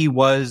 he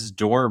was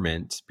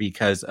dormant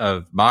because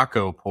of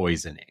Mako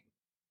poisoning.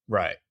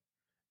 Right.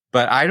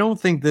 But I don't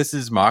think this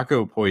is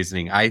Mako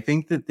poisoning. I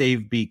think that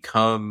they've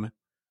become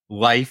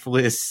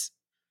lifeless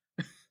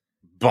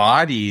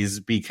bodies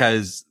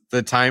because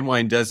the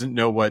timeline doesn't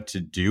know what to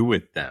do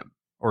with them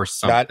or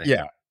something.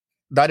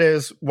 That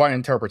is one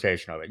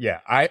interpretation of it.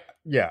 I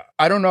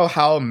don't know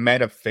how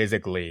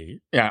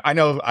metaphysically. Yeah, I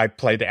know I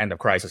played the end of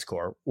Crisis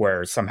Core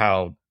where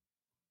somehow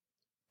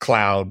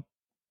Cloud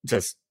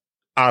just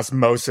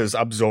osmosis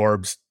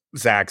absorbs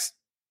Zack's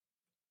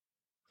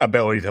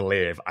ability to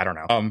live. I don't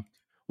know.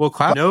 Well,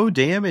 Cloud, no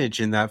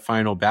damage in that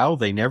final battle.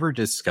 They never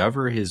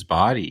discover his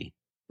body.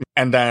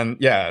 And then,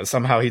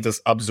 somehow he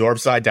just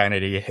absorbs his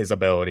identity, his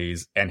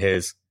abilities, and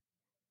his,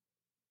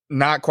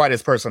 not quite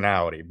his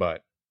personality,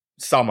 but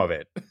some of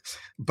it.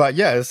 But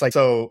yeah, it's like,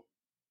 so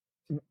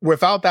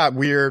without that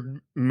weird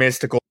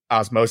mystical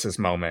osmosis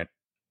moment,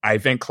 I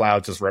think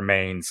Cloud just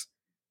remains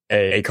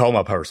a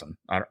coma person,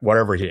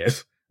 whatever he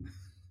is.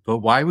 But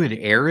why would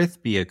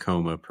Aerith be a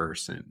coma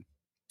person?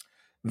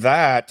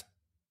 That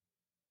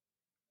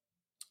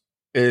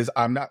is,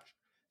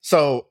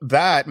 so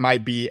that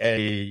might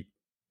be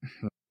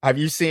have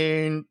you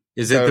seen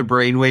Is it the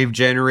brainwave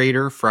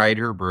generator fried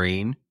her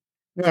brain?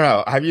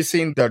 No. Have you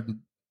seen the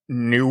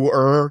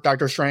newer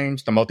Doctor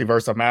Strange, the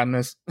Multiverse of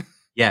Madness?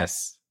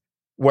 Yes.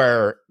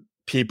 Where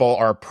people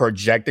are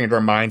projecting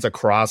their minds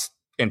across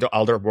into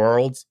other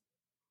worlds.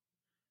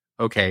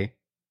 Okay.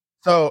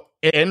 So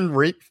in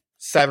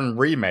VII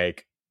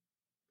Remake,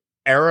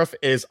 Aerith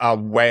is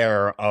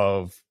aware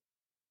of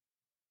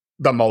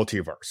the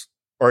multiverse,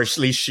 or at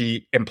least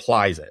she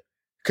implies it,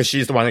 because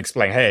she's the one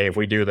explaining, hey, if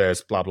we do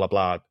this, blah, blah,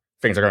 blah,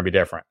 things are going to be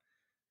different.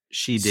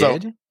 She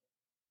did? So,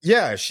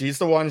 yeah, she's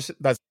the one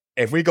that's,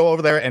 if we go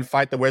over there and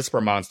fight the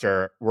Whisper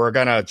Monster, we're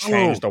going to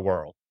change the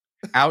world.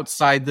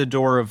 Outside the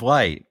door of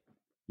light.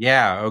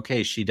 Yeah,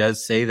 okay, she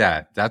does say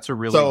that. That's a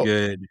really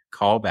good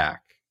callback.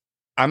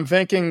 I'm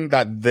thinking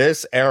that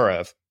this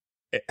Aerith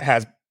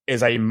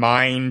is a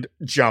mind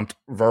jumped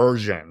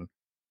version.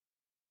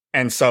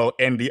 And so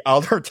in the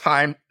other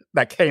time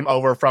that came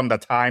over from the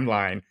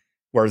timeline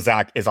where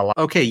Zack is alive.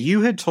 Okay,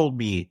 you had told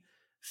me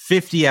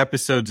 50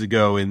 episodes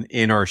ago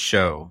in our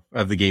show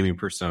of the Gaming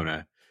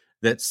Persona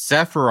that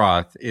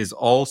Sephiroth is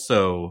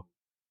also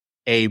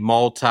a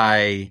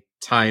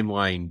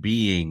multi-timeline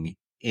being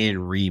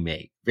in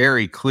Remake.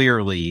 Very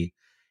clearly,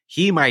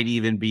 he might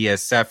even be a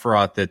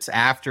Sephiroth that's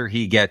after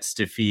he gets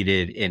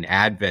defeated in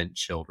Advent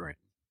Children.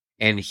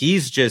 And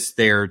he's just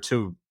there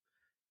to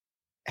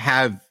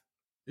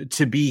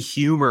be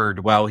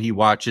humored while he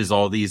watches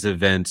all these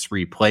events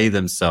replay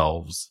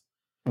themselves.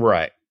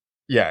 Right.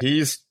 Yeah,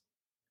 he's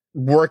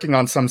working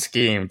on some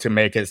scheme to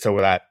make it so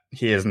that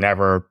he is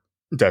never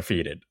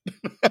defeated.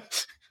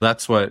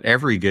 That's what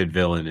every good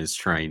villain is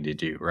trying to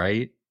do,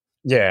 right?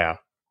 Yeah.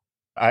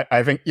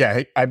 I think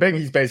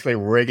he's basically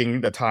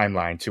rigging the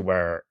timeline to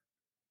where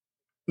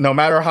no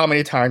matter how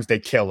many times they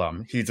kill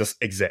him, he just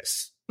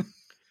exists.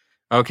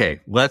 Okay,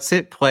 let's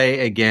hit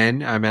play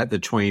again. I'm at the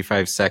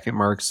 25-second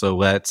mark, so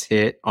let's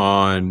hit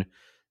on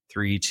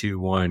 3, 2,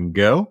 1,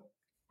 go.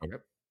 Okay.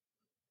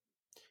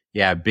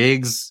 Yeah,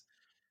 Biggs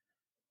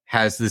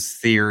has this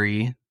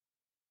theory.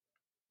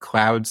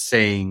 Cloud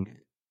saying,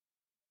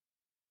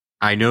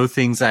 I know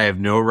things I have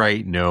no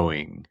right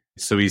knowing.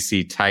 So we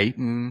see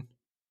Titan,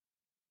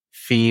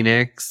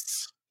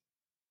 Phoenix,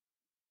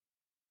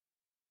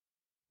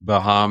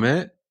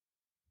 Bahamut.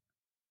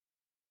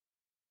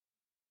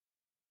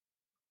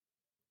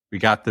 We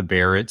got the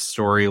Barrett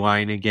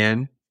storyline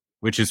again,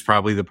 which is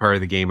probably the part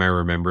of the game I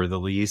remember the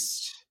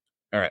least.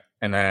 All right.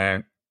 And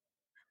then,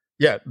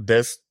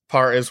 this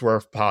part is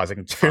worth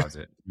pausing to. Pause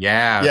it.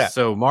 Yeah.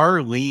 So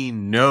Marlene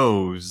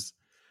knows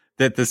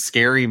that the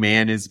scary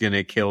man is going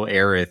to kill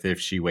Aerith if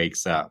she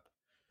wakes up.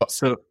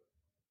 So,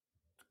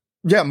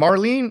 yeah,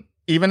 Marlene,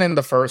 even in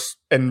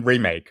in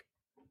Remake,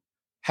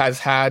 has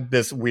had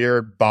this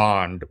weird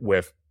bond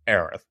with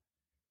Aerith.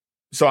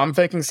 So I'm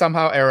thinking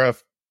somehow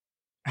Aerith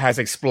has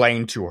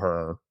explained to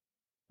her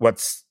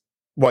what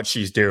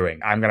she's doing.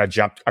 I'm going to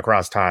jump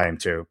across time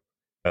to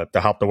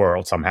help the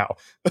world somehow.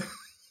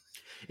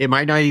 It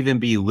might not even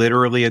be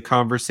literally a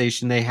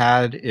conversation they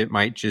had. It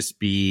might just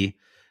be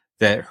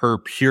that her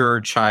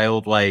pure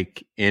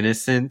childlike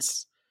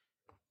innocence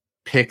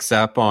picks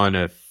up on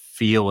a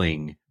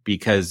feeling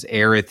because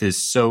Aerith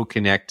is so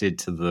connected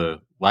to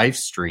the life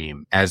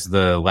stream as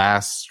the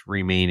last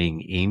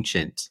remaining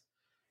ancient.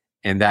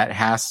 And that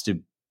has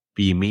to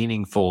be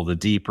meaningful the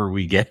deeper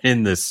we get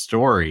in this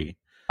story.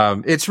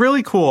 It's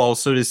really cool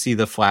also to see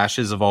the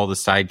flashes of all the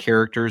side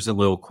characters and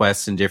little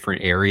quests in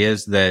different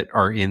areas that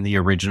are in the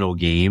original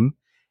game,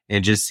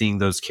 and just seeing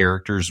those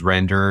characters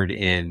rendered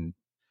in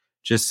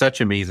just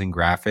such amazing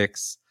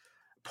graphics.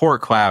 Poor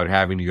Cloud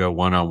having to go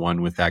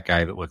one-on-one with that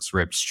guy that looks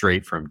ripped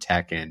straight from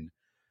Tekken.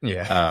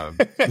 Yeah.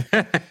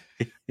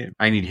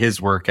 I need his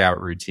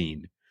workout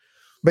routine.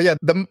 But yeah,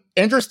 the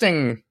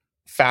interesting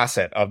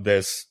facet of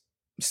this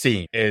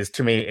scene is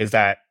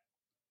that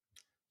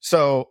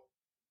so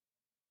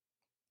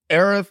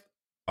Aerith,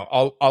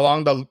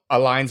 along the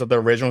lines of the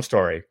original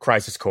story,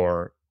 Crisis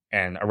Core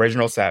and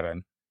Original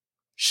 7,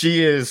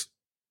 she is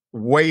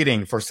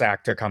waiting for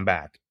Zack to come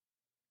back.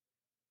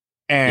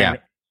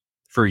 And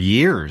for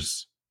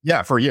years.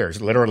 Yeah, for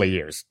years, literally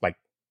years, like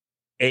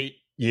 8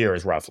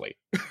 years roughly.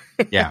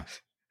 Yeah.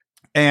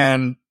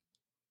 And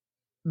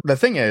the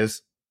thing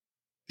is,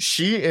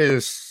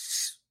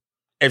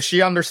 if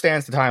she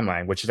understands the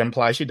timeline, which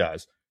implies she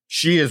does,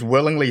 she is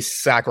willingly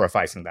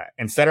sacrificing that.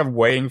 Instead of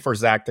waiting for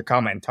Zack to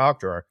come and talk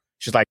to her,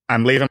 she's like,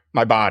 I'm leaving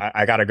my body.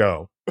 I gotta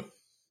go.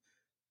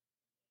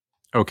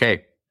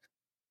 Okay.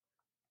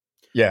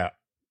 Yeah.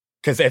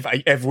 Because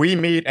if we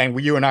meet and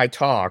you and I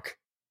talk,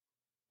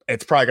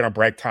 it's probably going to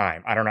break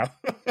time. I don't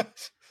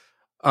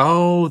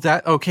know.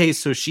 Okay.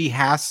 So she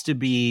has to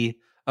be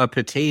a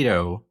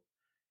potato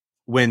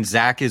when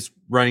Zack is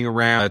running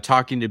around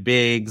talking to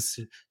Biggs,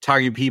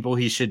 talking to people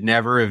he should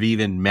never have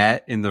even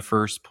met in the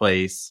first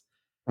place.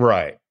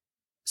 Right.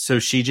 So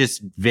she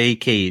just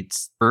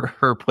vacates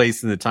her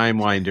place in the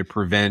timeline to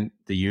prevent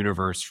the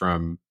universe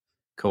from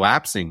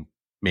collapsing,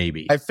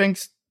 maybe. I think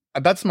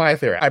that's my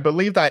theory. I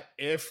believe that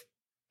if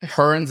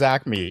her and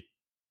Zack meet,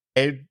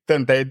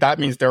 that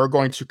means they're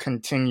going to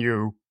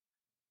continue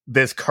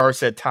this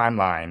cursed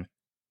timeline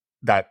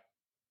that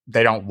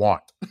they don't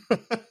want.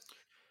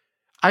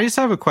 I just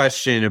have a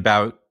question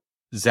about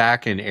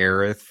Zack and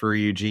Aerith for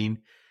Eugene.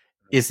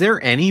 Is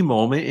there any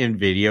moment in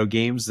video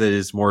games that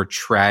is more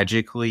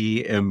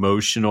tragically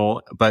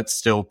emotional but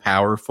still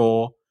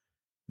powerful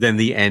than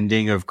the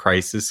ending of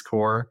Crisis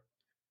Core?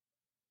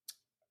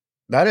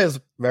 That is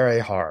very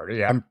hard.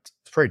 Yeah,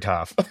 it's pretty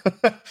tough.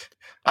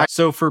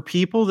 So for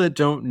people that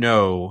don't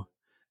know,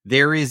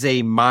 there is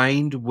a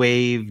mind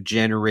wave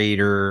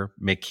generator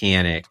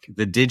mechanic.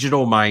 The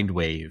digital mind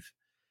wave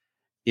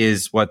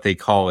is what they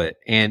call it.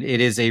 And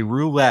it is a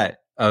roulette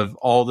of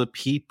all the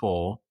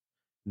people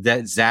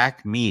that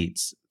Zack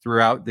meets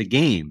throughout the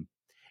game.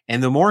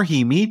 And the more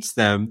he meets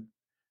them,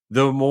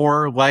 the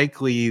more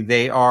likely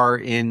they are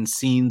in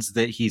scenes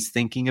that he's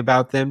thinking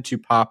about them to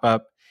pop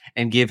up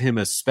and give him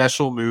a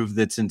special move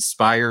that's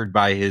inspired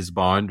by his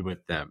bond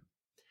with them.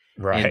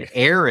 Right. And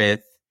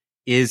Aerith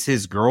is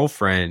his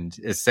girlfriend,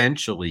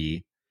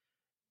 essentially,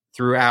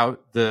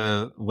 throughout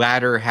the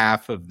latter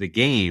half of the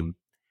game.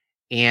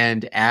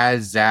 And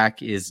as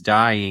Zack is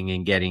dying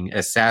and getting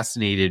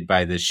assassinated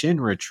by the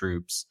Shinra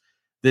troops,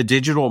 the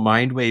digital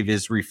mindwave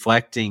is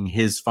reflecting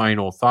his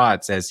final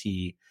thoughts as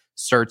he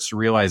starts to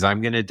realize,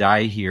 I'm going to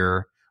die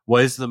here.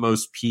 What is the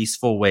most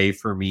peaceful way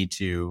for me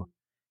to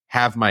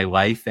have my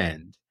life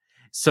end?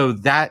 So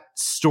that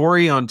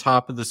story on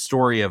top of the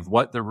story of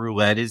what the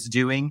roulette is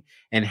doing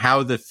and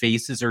how the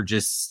faces are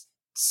just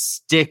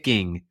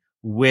sticking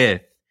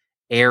with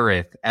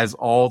Aerith as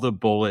all the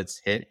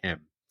bullets hit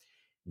him.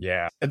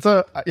 Yeah,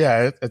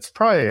 it's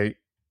probably,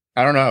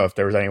 I don't know if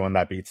there's anyone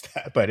that beats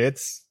that, but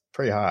it's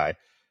pretty high.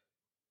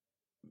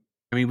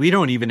 I mean, we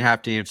don't even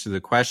have to answer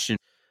the question.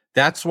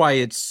 That's why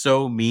it's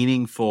so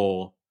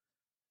meaningful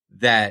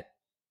that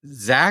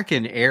Zack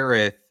and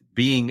Aerith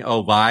being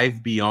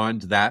alive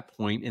beyond that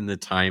point in the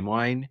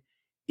timeline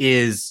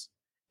is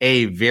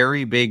a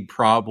very big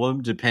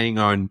problem, depending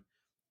on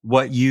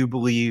what you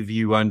believe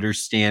you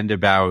understand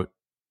about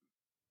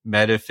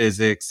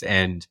metaphysics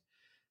and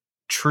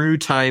true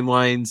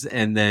timelines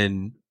and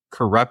then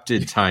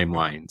corrupted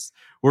timelines.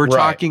 We're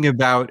talking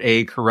about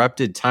a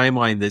corrupted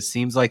timeline that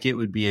seems like it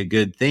would be a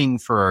good thing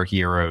for our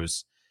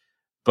heroes,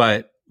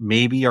 but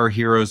maybe our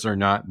heroes are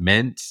not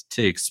meant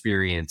to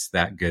experience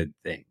that good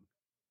thing.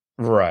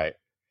 Right.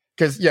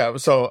 Because,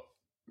 so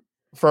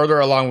further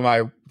along with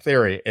my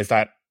theory is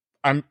that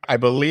I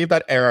believe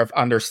that Aerith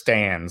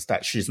understands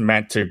that she's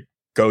meant to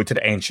go to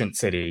the ancient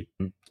city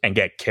and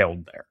get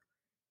killed there.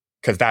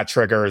 Because that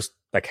triggers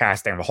the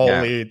casting of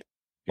Holy,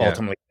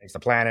 ultimately takes the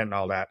planet and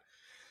all that.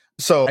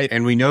 So,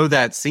 and we know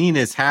that scene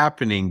is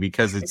happening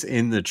because it's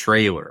in the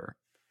trailer.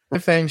 I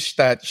think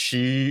that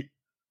she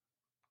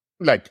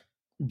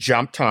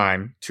jumped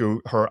time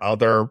to her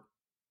other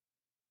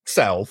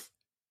self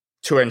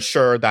to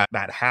ensure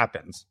that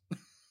happens.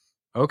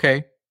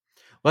 Okay.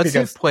 Let's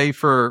hit play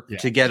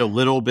to get a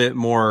little bit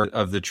more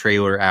of the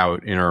trailer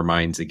out in our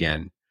minds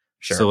again.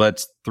 Sure. So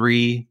let's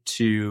 3,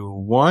 2,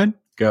 1,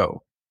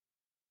 go.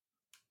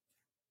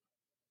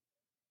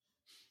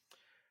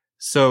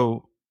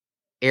 So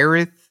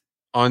Aerith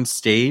on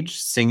stage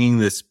singing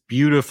this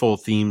beautiful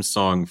theme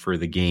song for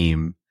the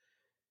game.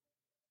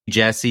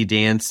 Jesse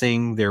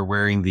dancing. They're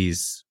wearing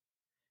these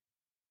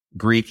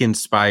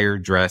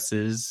Greek-inspired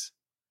dresses.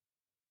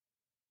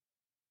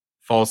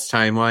 False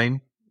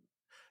timeline.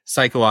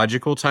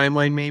 Psychological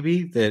timeline,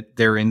 maybe, that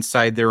they're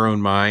inside their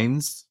own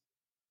minds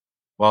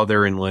while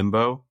they're in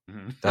limbo.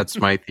 Mm-hmm. That's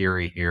my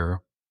theory here.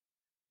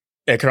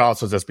 It could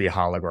also just be a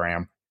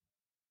hologram.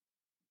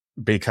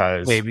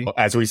 Because,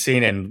 as we've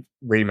seen in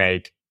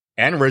Remake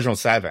and Original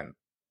 7,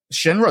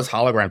 Shinra's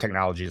hologram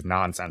technology is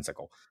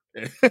nonsensical.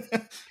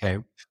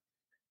 Okay.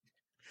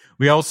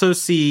 We also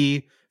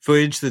see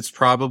footage that's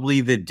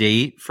probably the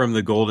date from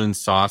the Golden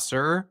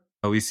Saucer.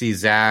 We see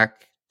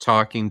Zack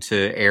talking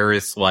to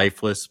Aerith's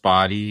lifeless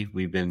body.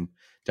 We've been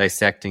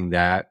dissecting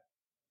that.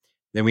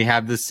 Then we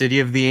have the City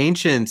of the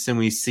Ancients, and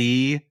we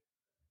see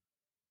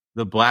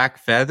the black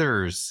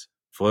feathers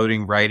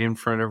floating right in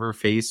front of her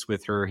face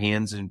with her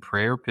hands in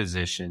prayer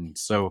position.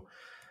 So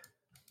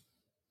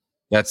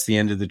that's the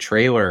end of the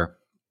trailer.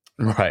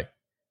 Right.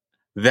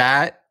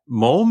 That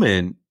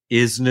moment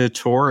is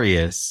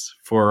notorious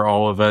for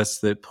all of us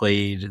that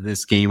played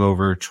this game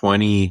over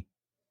 20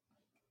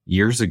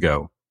 years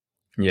ago.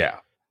 Yeah.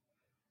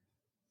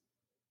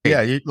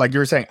 Yeah, like you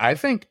were saying, I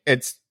think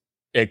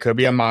it could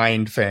be a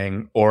mind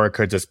thing, or it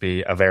could just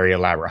be a very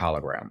elaborate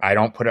hologram. I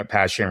don't put it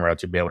past Shinra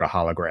to be able to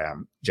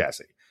hologram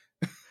Jesse.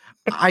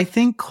 I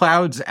think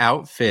Cloud's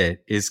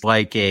outfit is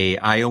like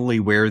I only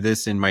wear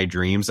this in my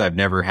dreams. I've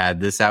never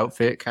had this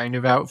outfit kind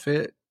of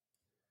outfit.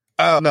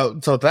 Oh, no.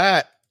 So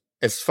that,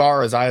 as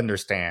far as I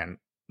understand,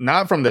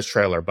 not from this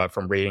trailer, but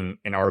from reading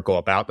an article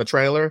about the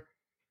trailer,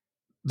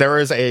 there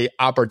is a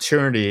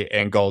opportunity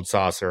in Gold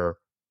Saucer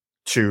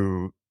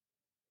to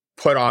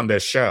put on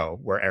this show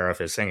where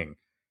Aerith is singing.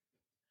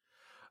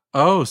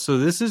 Oh, so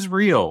this is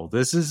real.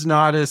 This is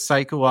not a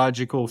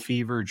psychological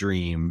fever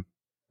dream.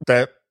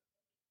 The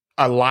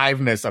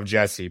aliveness of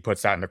Jesse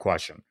puts that into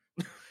question.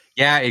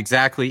 Yeah,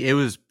 exactly. It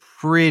was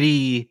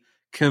pretty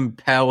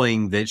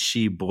compelling that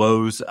she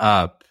blows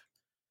up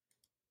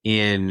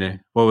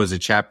in, what was it,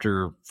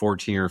 chapter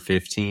 14 or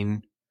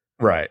 15?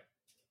 Right.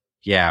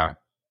 Yeah.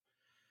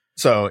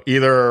 So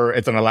either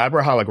it's an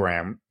elaborate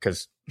hologram,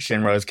 because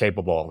Shinra is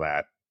capable of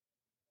that,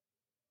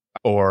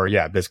 or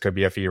this could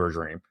be a fever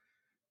dream.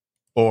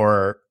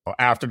 Or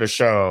after the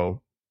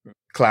show,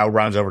 Cloud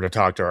runs over to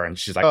talk to her, and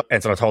she's like, oh,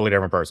 it's a totally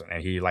different person.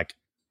 And he like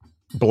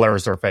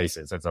blurs their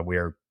faces. It's a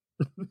weird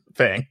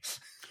thing.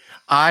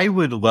 I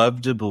would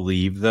love to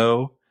believe,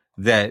 though,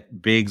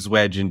 that Biggs,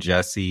 Wedge, and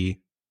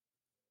Jesse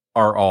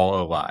are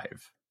all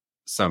alive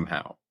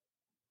somehow.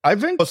 I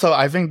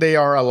think they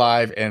are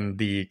alive in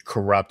the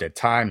corrupted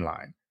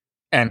timeline.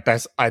 And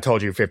I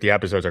told you 50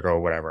 episodes ago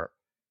or whatever.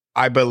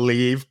 I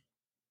believe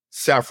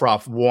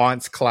Sephiroth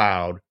wants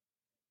Cloud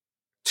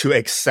to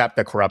accept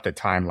the corrupted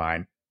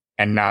timeline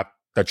and not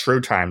the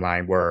true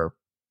timeline where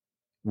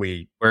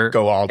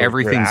go all the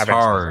everything's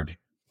hard.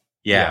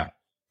 Yeah.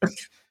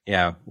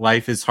 Yeah.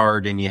 Life is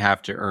hard and you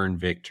have to earn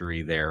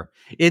victory there.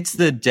 It's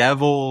the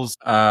devil's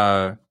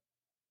what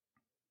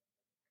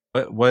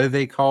do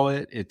they call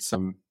it? It's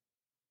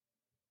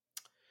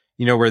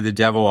where the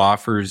devil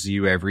offers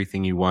you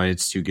everything you want.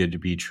 It's too good to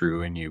be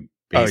true, and you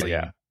basically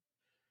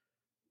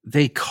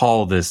they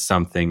call this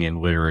something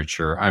in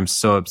literature. I'm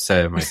so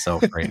upset at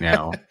myself right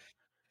now.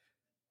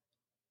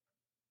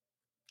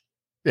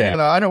 Yeah,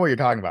 no, I know what you're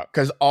talking about.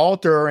 Because all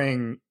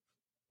during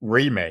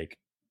Remake,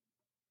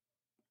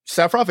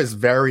 Sephiroth is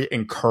very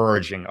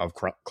encouraging of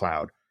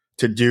Cloud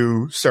to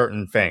do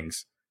certain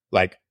things.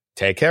 Like,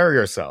 take care of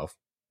yourself.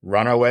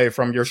 Run away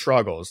from your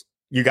struggles.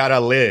 You gotta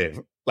live.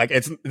 Like,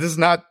 this is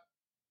not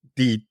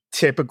the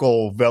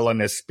typical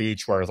villainous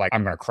speech where it's like,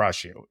 I'm gonna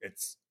crush you.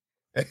 It's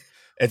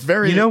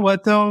very... You know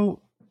what,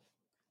 though?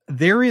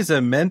 There is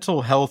a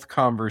mental health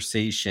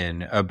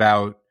conversation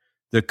about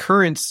the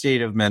current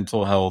state of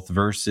mental health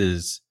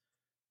versus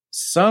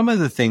some of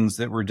the things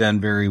that were done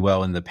very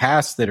well in the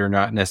past that are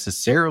not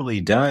necessarily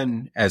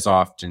done as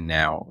often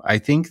now. I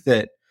think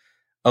that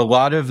a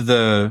lot of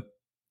the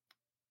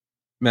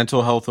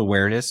mental health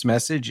awareness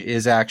message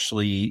is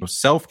actually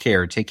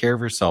self-care, take care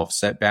of yourself,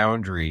 set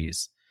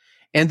boundaries.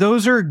 And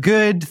those are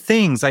good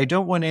things. I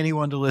don't want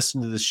anyone to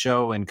listen to the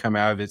show and come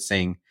out of it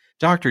saying,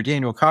 Dr.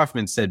 Daniel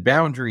Kaufman said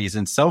boundaries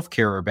and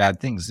self-care are bad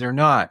things. They're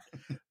not.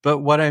 But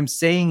what I'm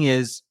saying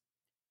is,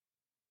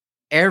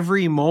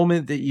 every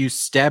moment that you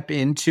step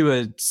into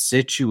a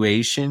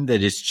situation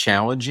that is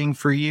challenging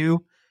for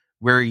you,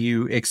 where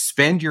you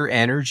expend your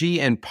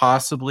energy and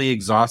possibly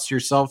exhaust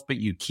yourself, but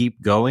you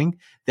keep going,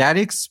 that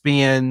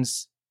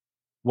expands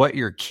what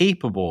you're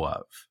capable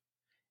of.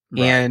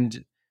 Right.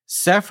 And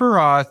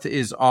Sephiroth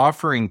is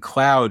offering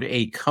Cloud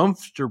a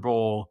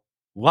comfortable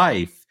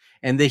life,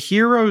 and the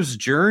hero's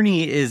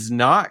journey is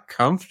not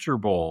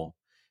comfortable.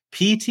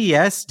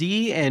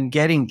 PTSD and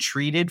getting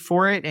treated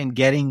for it and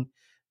getting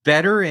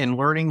better and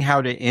learning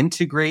how to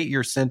integrate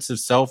your sense of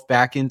self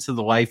back into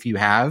the life you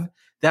have,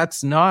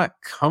 that's not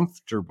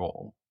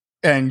comfortable.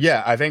 And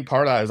I think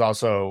part of that is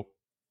also,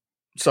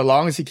 so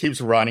long as he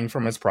keeps running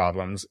from his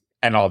problems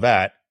and all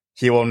that,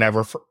 he will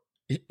never,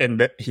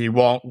 he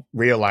won't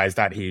realize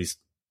that he's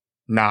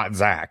not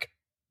Zack,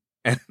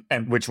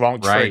 and which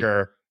won't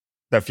trigger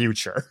the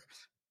future.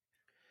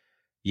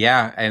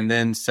 Yeah, and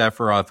then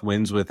Sephiroth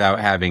wins without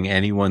having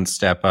anyone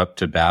step up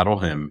to battle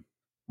him.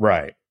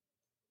 Right.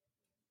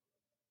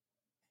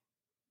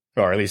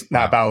 Or at least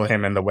not battle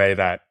him in the way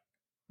that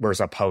we're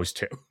supposed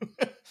to.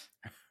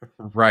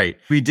 Right.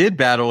 We did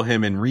battle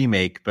him in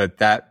Remake, but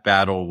that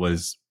battle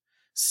was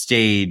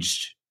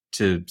staged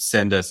to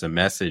send us a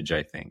message,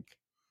 I think.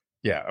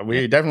 Yeah,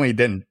 we definitely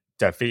didn't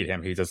defeat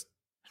him. He just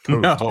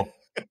pooped. No,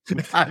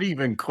 not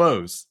even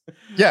close.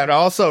 Yeah, and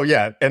also,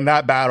 in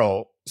that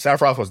battle,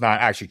 Sephiroth was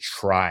not actually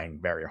trying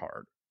very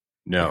hard.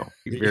 No,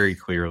 very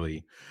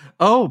clearly.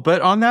 Oh,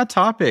 but on that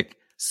topic,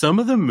 some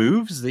of the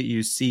moves that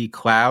you see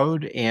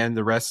Cloud and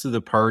the rest of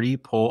the party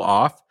pull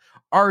off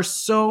are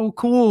so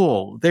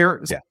cool.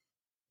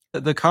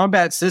 The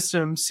combat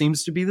system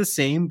seems to be the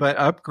same, but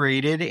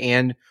upgraded,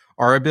 and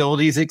our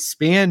abilities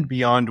expand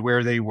beyond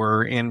where they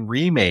were in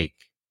Remake.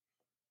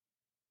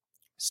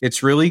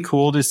 It's really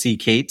cool to see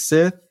Kate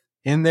Sith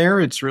in there.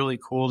 It's really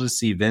cool to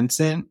see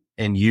Vincent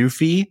and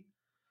Yuffie.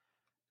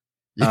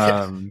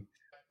 I'm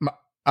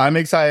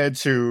excited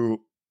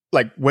to,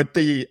 with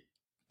the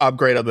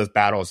upgrade of this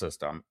battle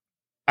system,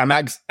 I'm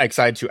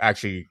excited to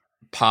actually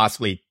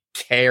possibly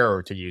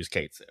care to use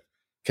Kate Sith,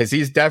 because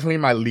he's definitely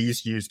my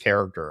least used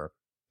character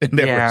in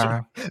the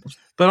original.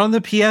 But on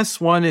the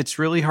PS1, it's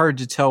really hard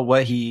to tell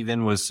what he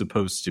even was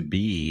supposed to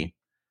be.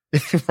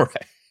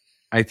 Right.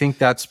 I think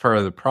that's part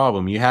of the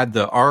problem. You had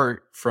the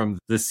art from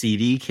the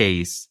CD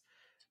case,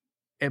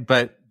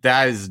 but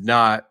that is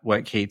not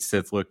what Kate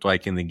Sith looked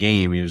like in the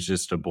game. He was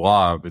just a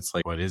blob. It's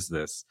like, what is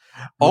this?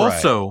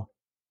 Also,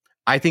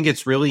 I think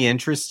it's really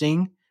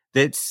interesting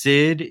that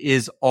Sid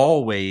is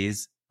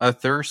always a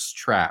thirst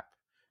trap,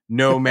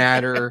 no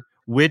matter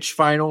which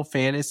Final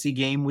Fantasy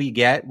game we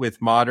get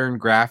with modern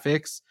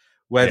graphics,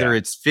 whether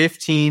it's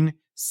 15,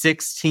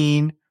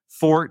 16,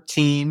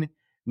 14,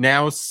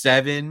 now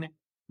 7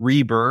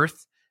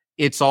 Rebirth,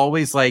 it's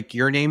always like,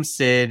 your name's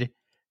Sid.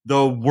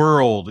 The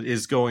world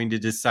is going to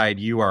decide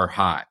you are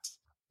hot.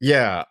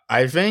 Yeah,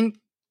 I think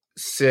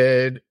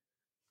Sid.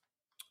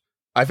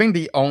 I think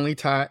the only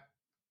time.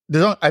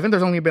 I think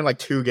there's only been like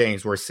 2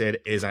 games where Sid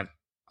isn't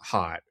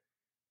hot.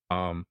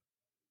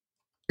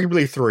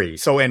 Probably 3.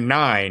 So in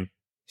 9,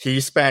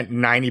 he spent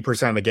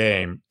 90% of the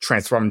game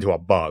transformed into a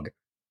bug.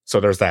 So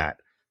there's that.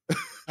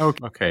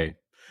 Okay.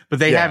 But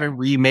they haven't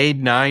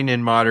remade 9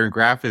 in modern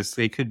graphics.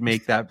 They could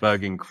make that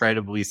bug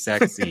incredibly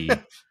sexy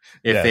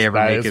if they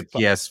ever make a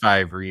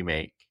PS5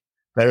 remake.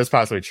 That is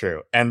possibly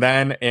true. And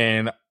then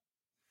in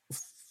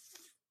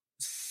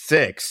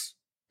 6,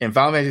 in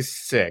Final Fantasy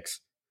 6,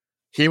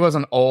 he was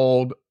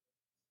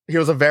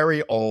a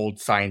very old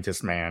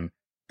scientist man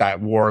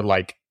that wore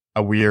like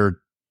a weird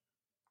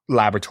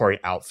laboratory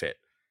outfit.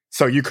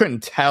 So you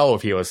couldn't tell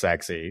if he was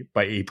sexy,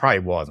 but he probably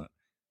wasn't,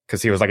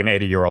 because he was like an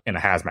 80-year-old in a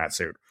hazmat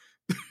suit.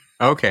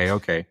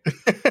 Okay.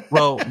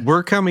 Well,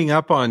 we're coming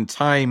up on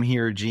time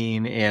here,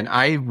 Gene, and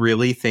I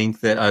really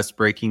think that us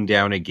breaking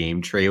down a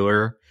game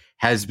trailer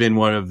has been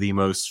one of the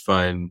most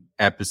fun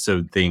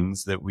episode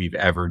things that we've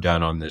ever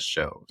done on this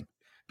show.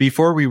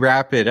 Before we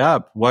wrap it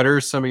up, what are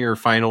some of your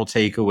final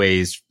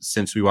takeaways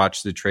since we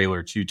watched the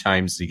trailer 2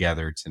 times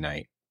together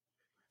tonight?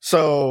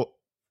 So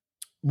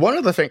one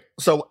of the things,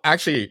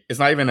 actually, it's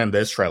not even in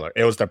this trailer.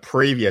 It was the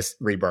previous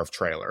Rebirth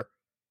trailer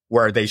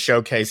where they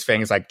showcase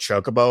things like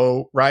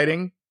chocobo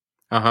riding.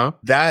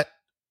 That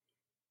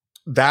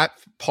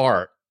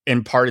part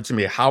imparted to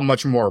me how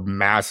much more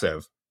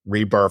massive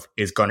Rebirth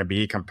is going to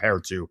be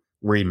compared to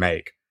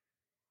Remake.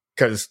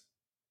 Because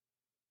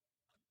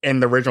in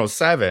the original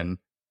 7,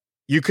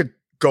 you could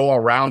go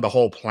around the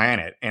whole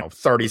planet in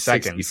 30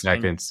 seconds. 60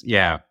 seconds,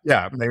 yeah.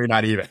 Yeah, maybe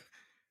not even.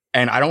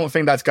 And I don't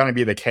think that's going to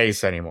be the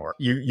case anymore.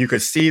 You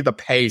could see the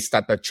pace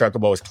that the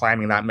chocobo is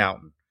climbing that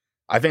mountain.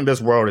 I think this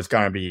world is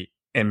going to be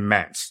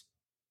immense.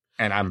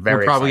 And I'm very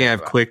We'll probably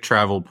excited have quick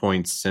travel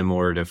points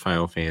similar to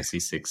Final Fantasy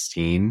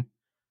 16.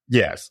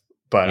 Yes,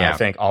 but I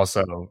think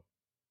also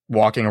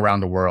walking around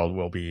the world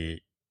will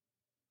be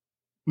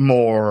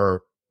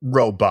more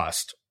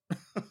robust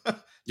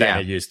than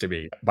it used to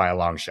be by a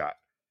long shot.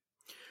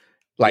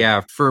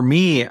 For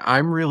me,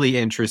 I'm really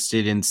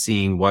interested in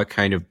seeing what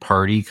kind of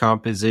party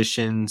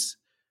compositions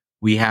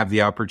we have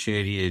the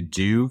opportunity to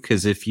do,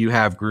 because if you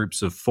have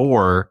groups of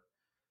 4,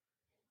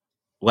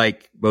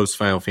 like most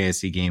Final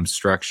Fantasy games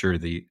structure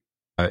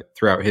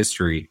throughout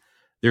history,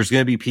 there's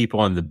going to be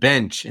people on the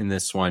bench in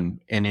this one.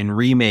 And in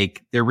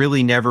Remake, there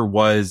really never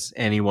was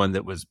anyone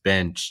that was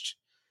benched,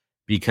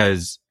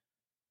 because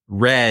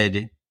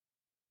Red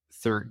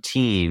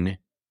 13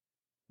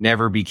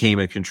 never became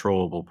a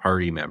controllable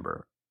party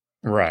member.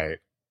 Right.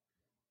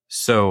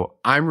 So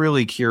I'm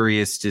really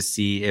curious to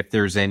see if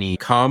there's any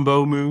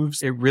combo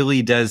moves. It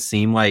really does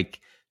seem like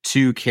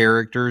 2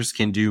 characters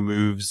can do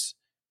moves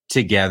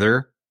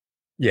together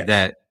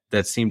that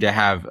seem to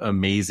have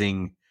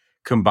amazing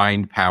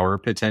combined power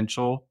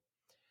potential.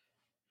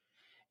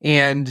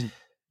 And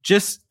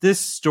just this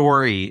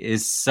story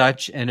is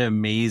such an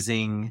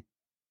amazing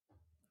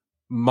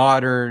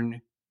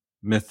modern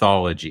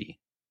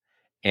mythology.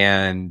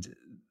 And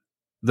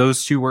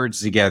those 2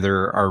 words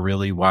together are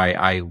really why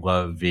I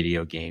love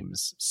video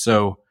games.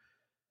 So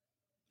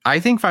I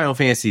think Final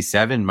Fantasy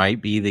VII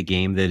might be the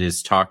game that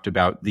is talked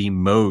about the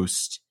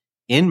most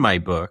in my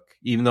book,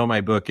 even though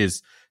my book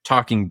is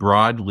talking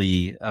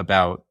broadly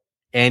about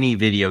any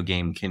video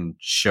game can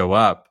show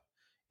up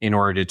in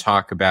order to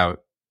talk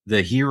about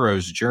the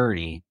hero's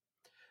journey.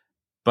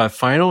 But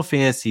Final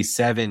Fantasy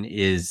VII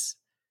is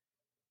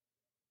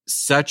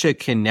such a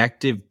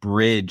connective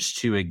bridge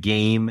to a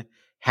game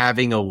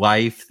having a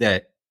life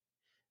that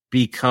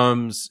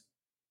becomes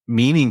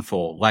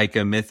meaningful, like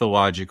a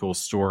mythological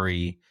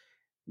story.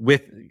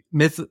 With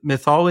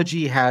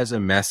mythology has a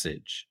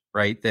message,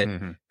 right?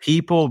 That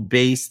people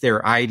base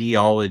their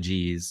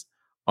ideologies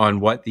on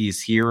what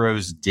these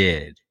heroes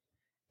did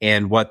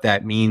and what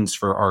that means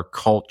for our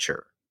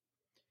culture.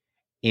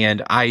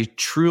 And I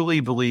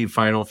truly believe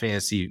Final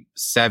Fantasy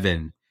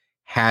VII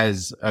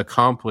has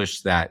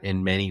accomplished that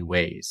in many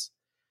ways.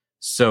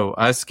 So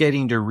us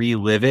getting to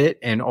relive it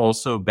and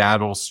also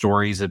battle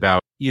stories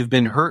about you've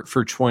been hurt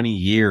for 20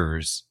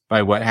 years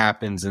by what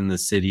happens in the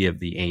city of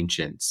the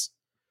ancients.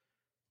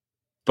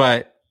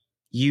 But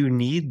you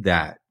need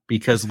that,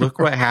 because look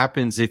what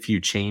happens if you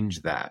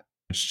change that.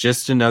 It's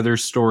just another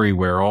story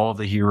where all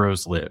the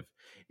heroes live.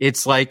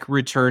 It's like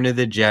Return of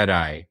the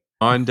Jedi.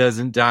 Han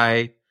doesn't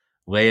die.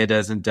 Leia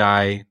doesn't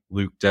die.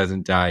 Luke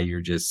doesn't die.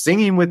 You're just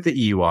singing with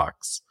the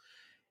Ewoks.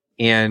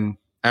 And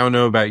I don't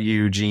know about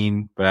you,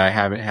 Gene, but I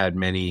haven't had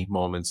many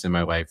moments in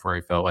my life where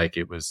I felt like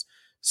it was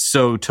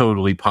so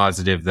totally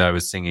positive that I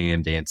was singing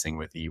and dancing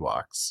with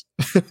Ewoks.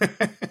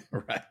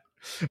 Right.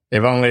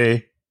 If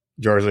only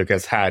George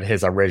Lucas had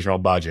his original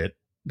budget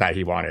that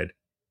he wanted,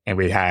 and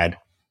we had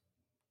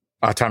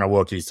a ton of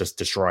Wookiees just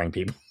destroying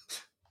people.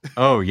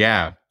 Oh,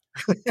 yeah.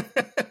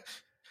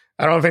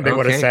 I don't think they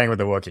would have sang with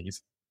the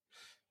Wookiees.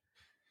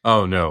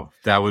 Oh, no.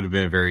 That would have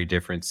been a very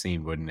different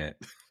scene, wouldn't it?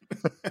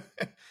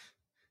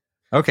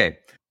 Okay.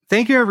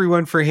 Thank you,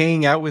 everyone, for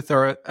hanging out with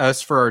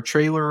us for our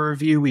trailer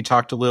review. We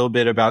talked a little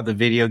bit about the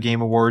Video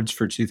Game Awards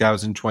for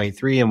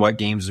 2023 and what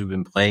games we've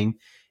been playing.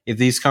 If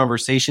these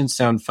conversations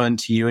sound fun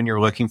to you and you're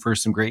looking for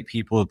some great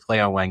people to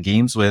play online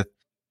games with,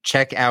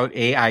 check out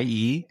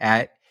AIE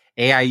at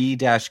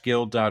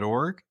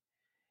aie-guild.org.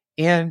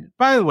 And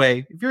by the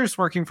way, if you're just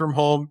working from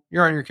home,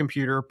 you're on your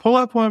computer, pull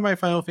up one of my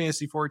Final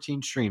Fantasy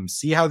XIV streams,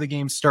 see how the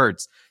game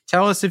starts.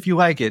 Tell us if you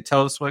like it.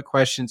 Tell us what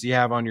questions you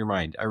have on your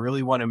mind. I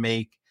really want to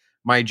make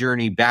my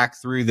journey back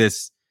through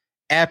this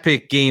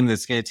epic game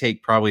that's going to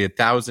take probably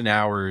 1,000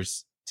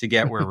 hours to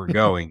get where we're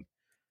going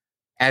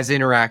as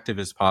interactive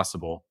as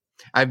possible.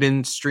 I've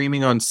been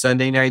streaming on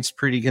Sunday nights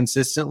pretty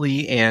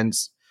consistently and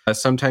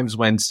sometimes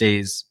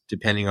Wednesdays,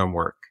 depending on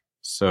work.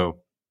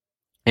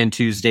 And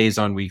Tuesdays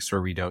on weeks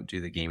where we don't do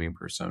the gaming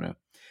persona.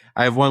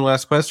 I have one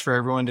last quest for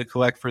everyone to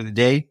collect for the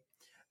day.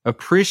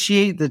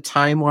 Appreciate the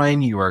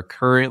timeline you are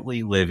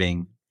currently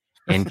living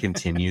and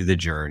continue the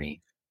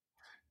journey.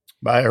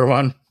 Bye,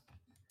 everyone.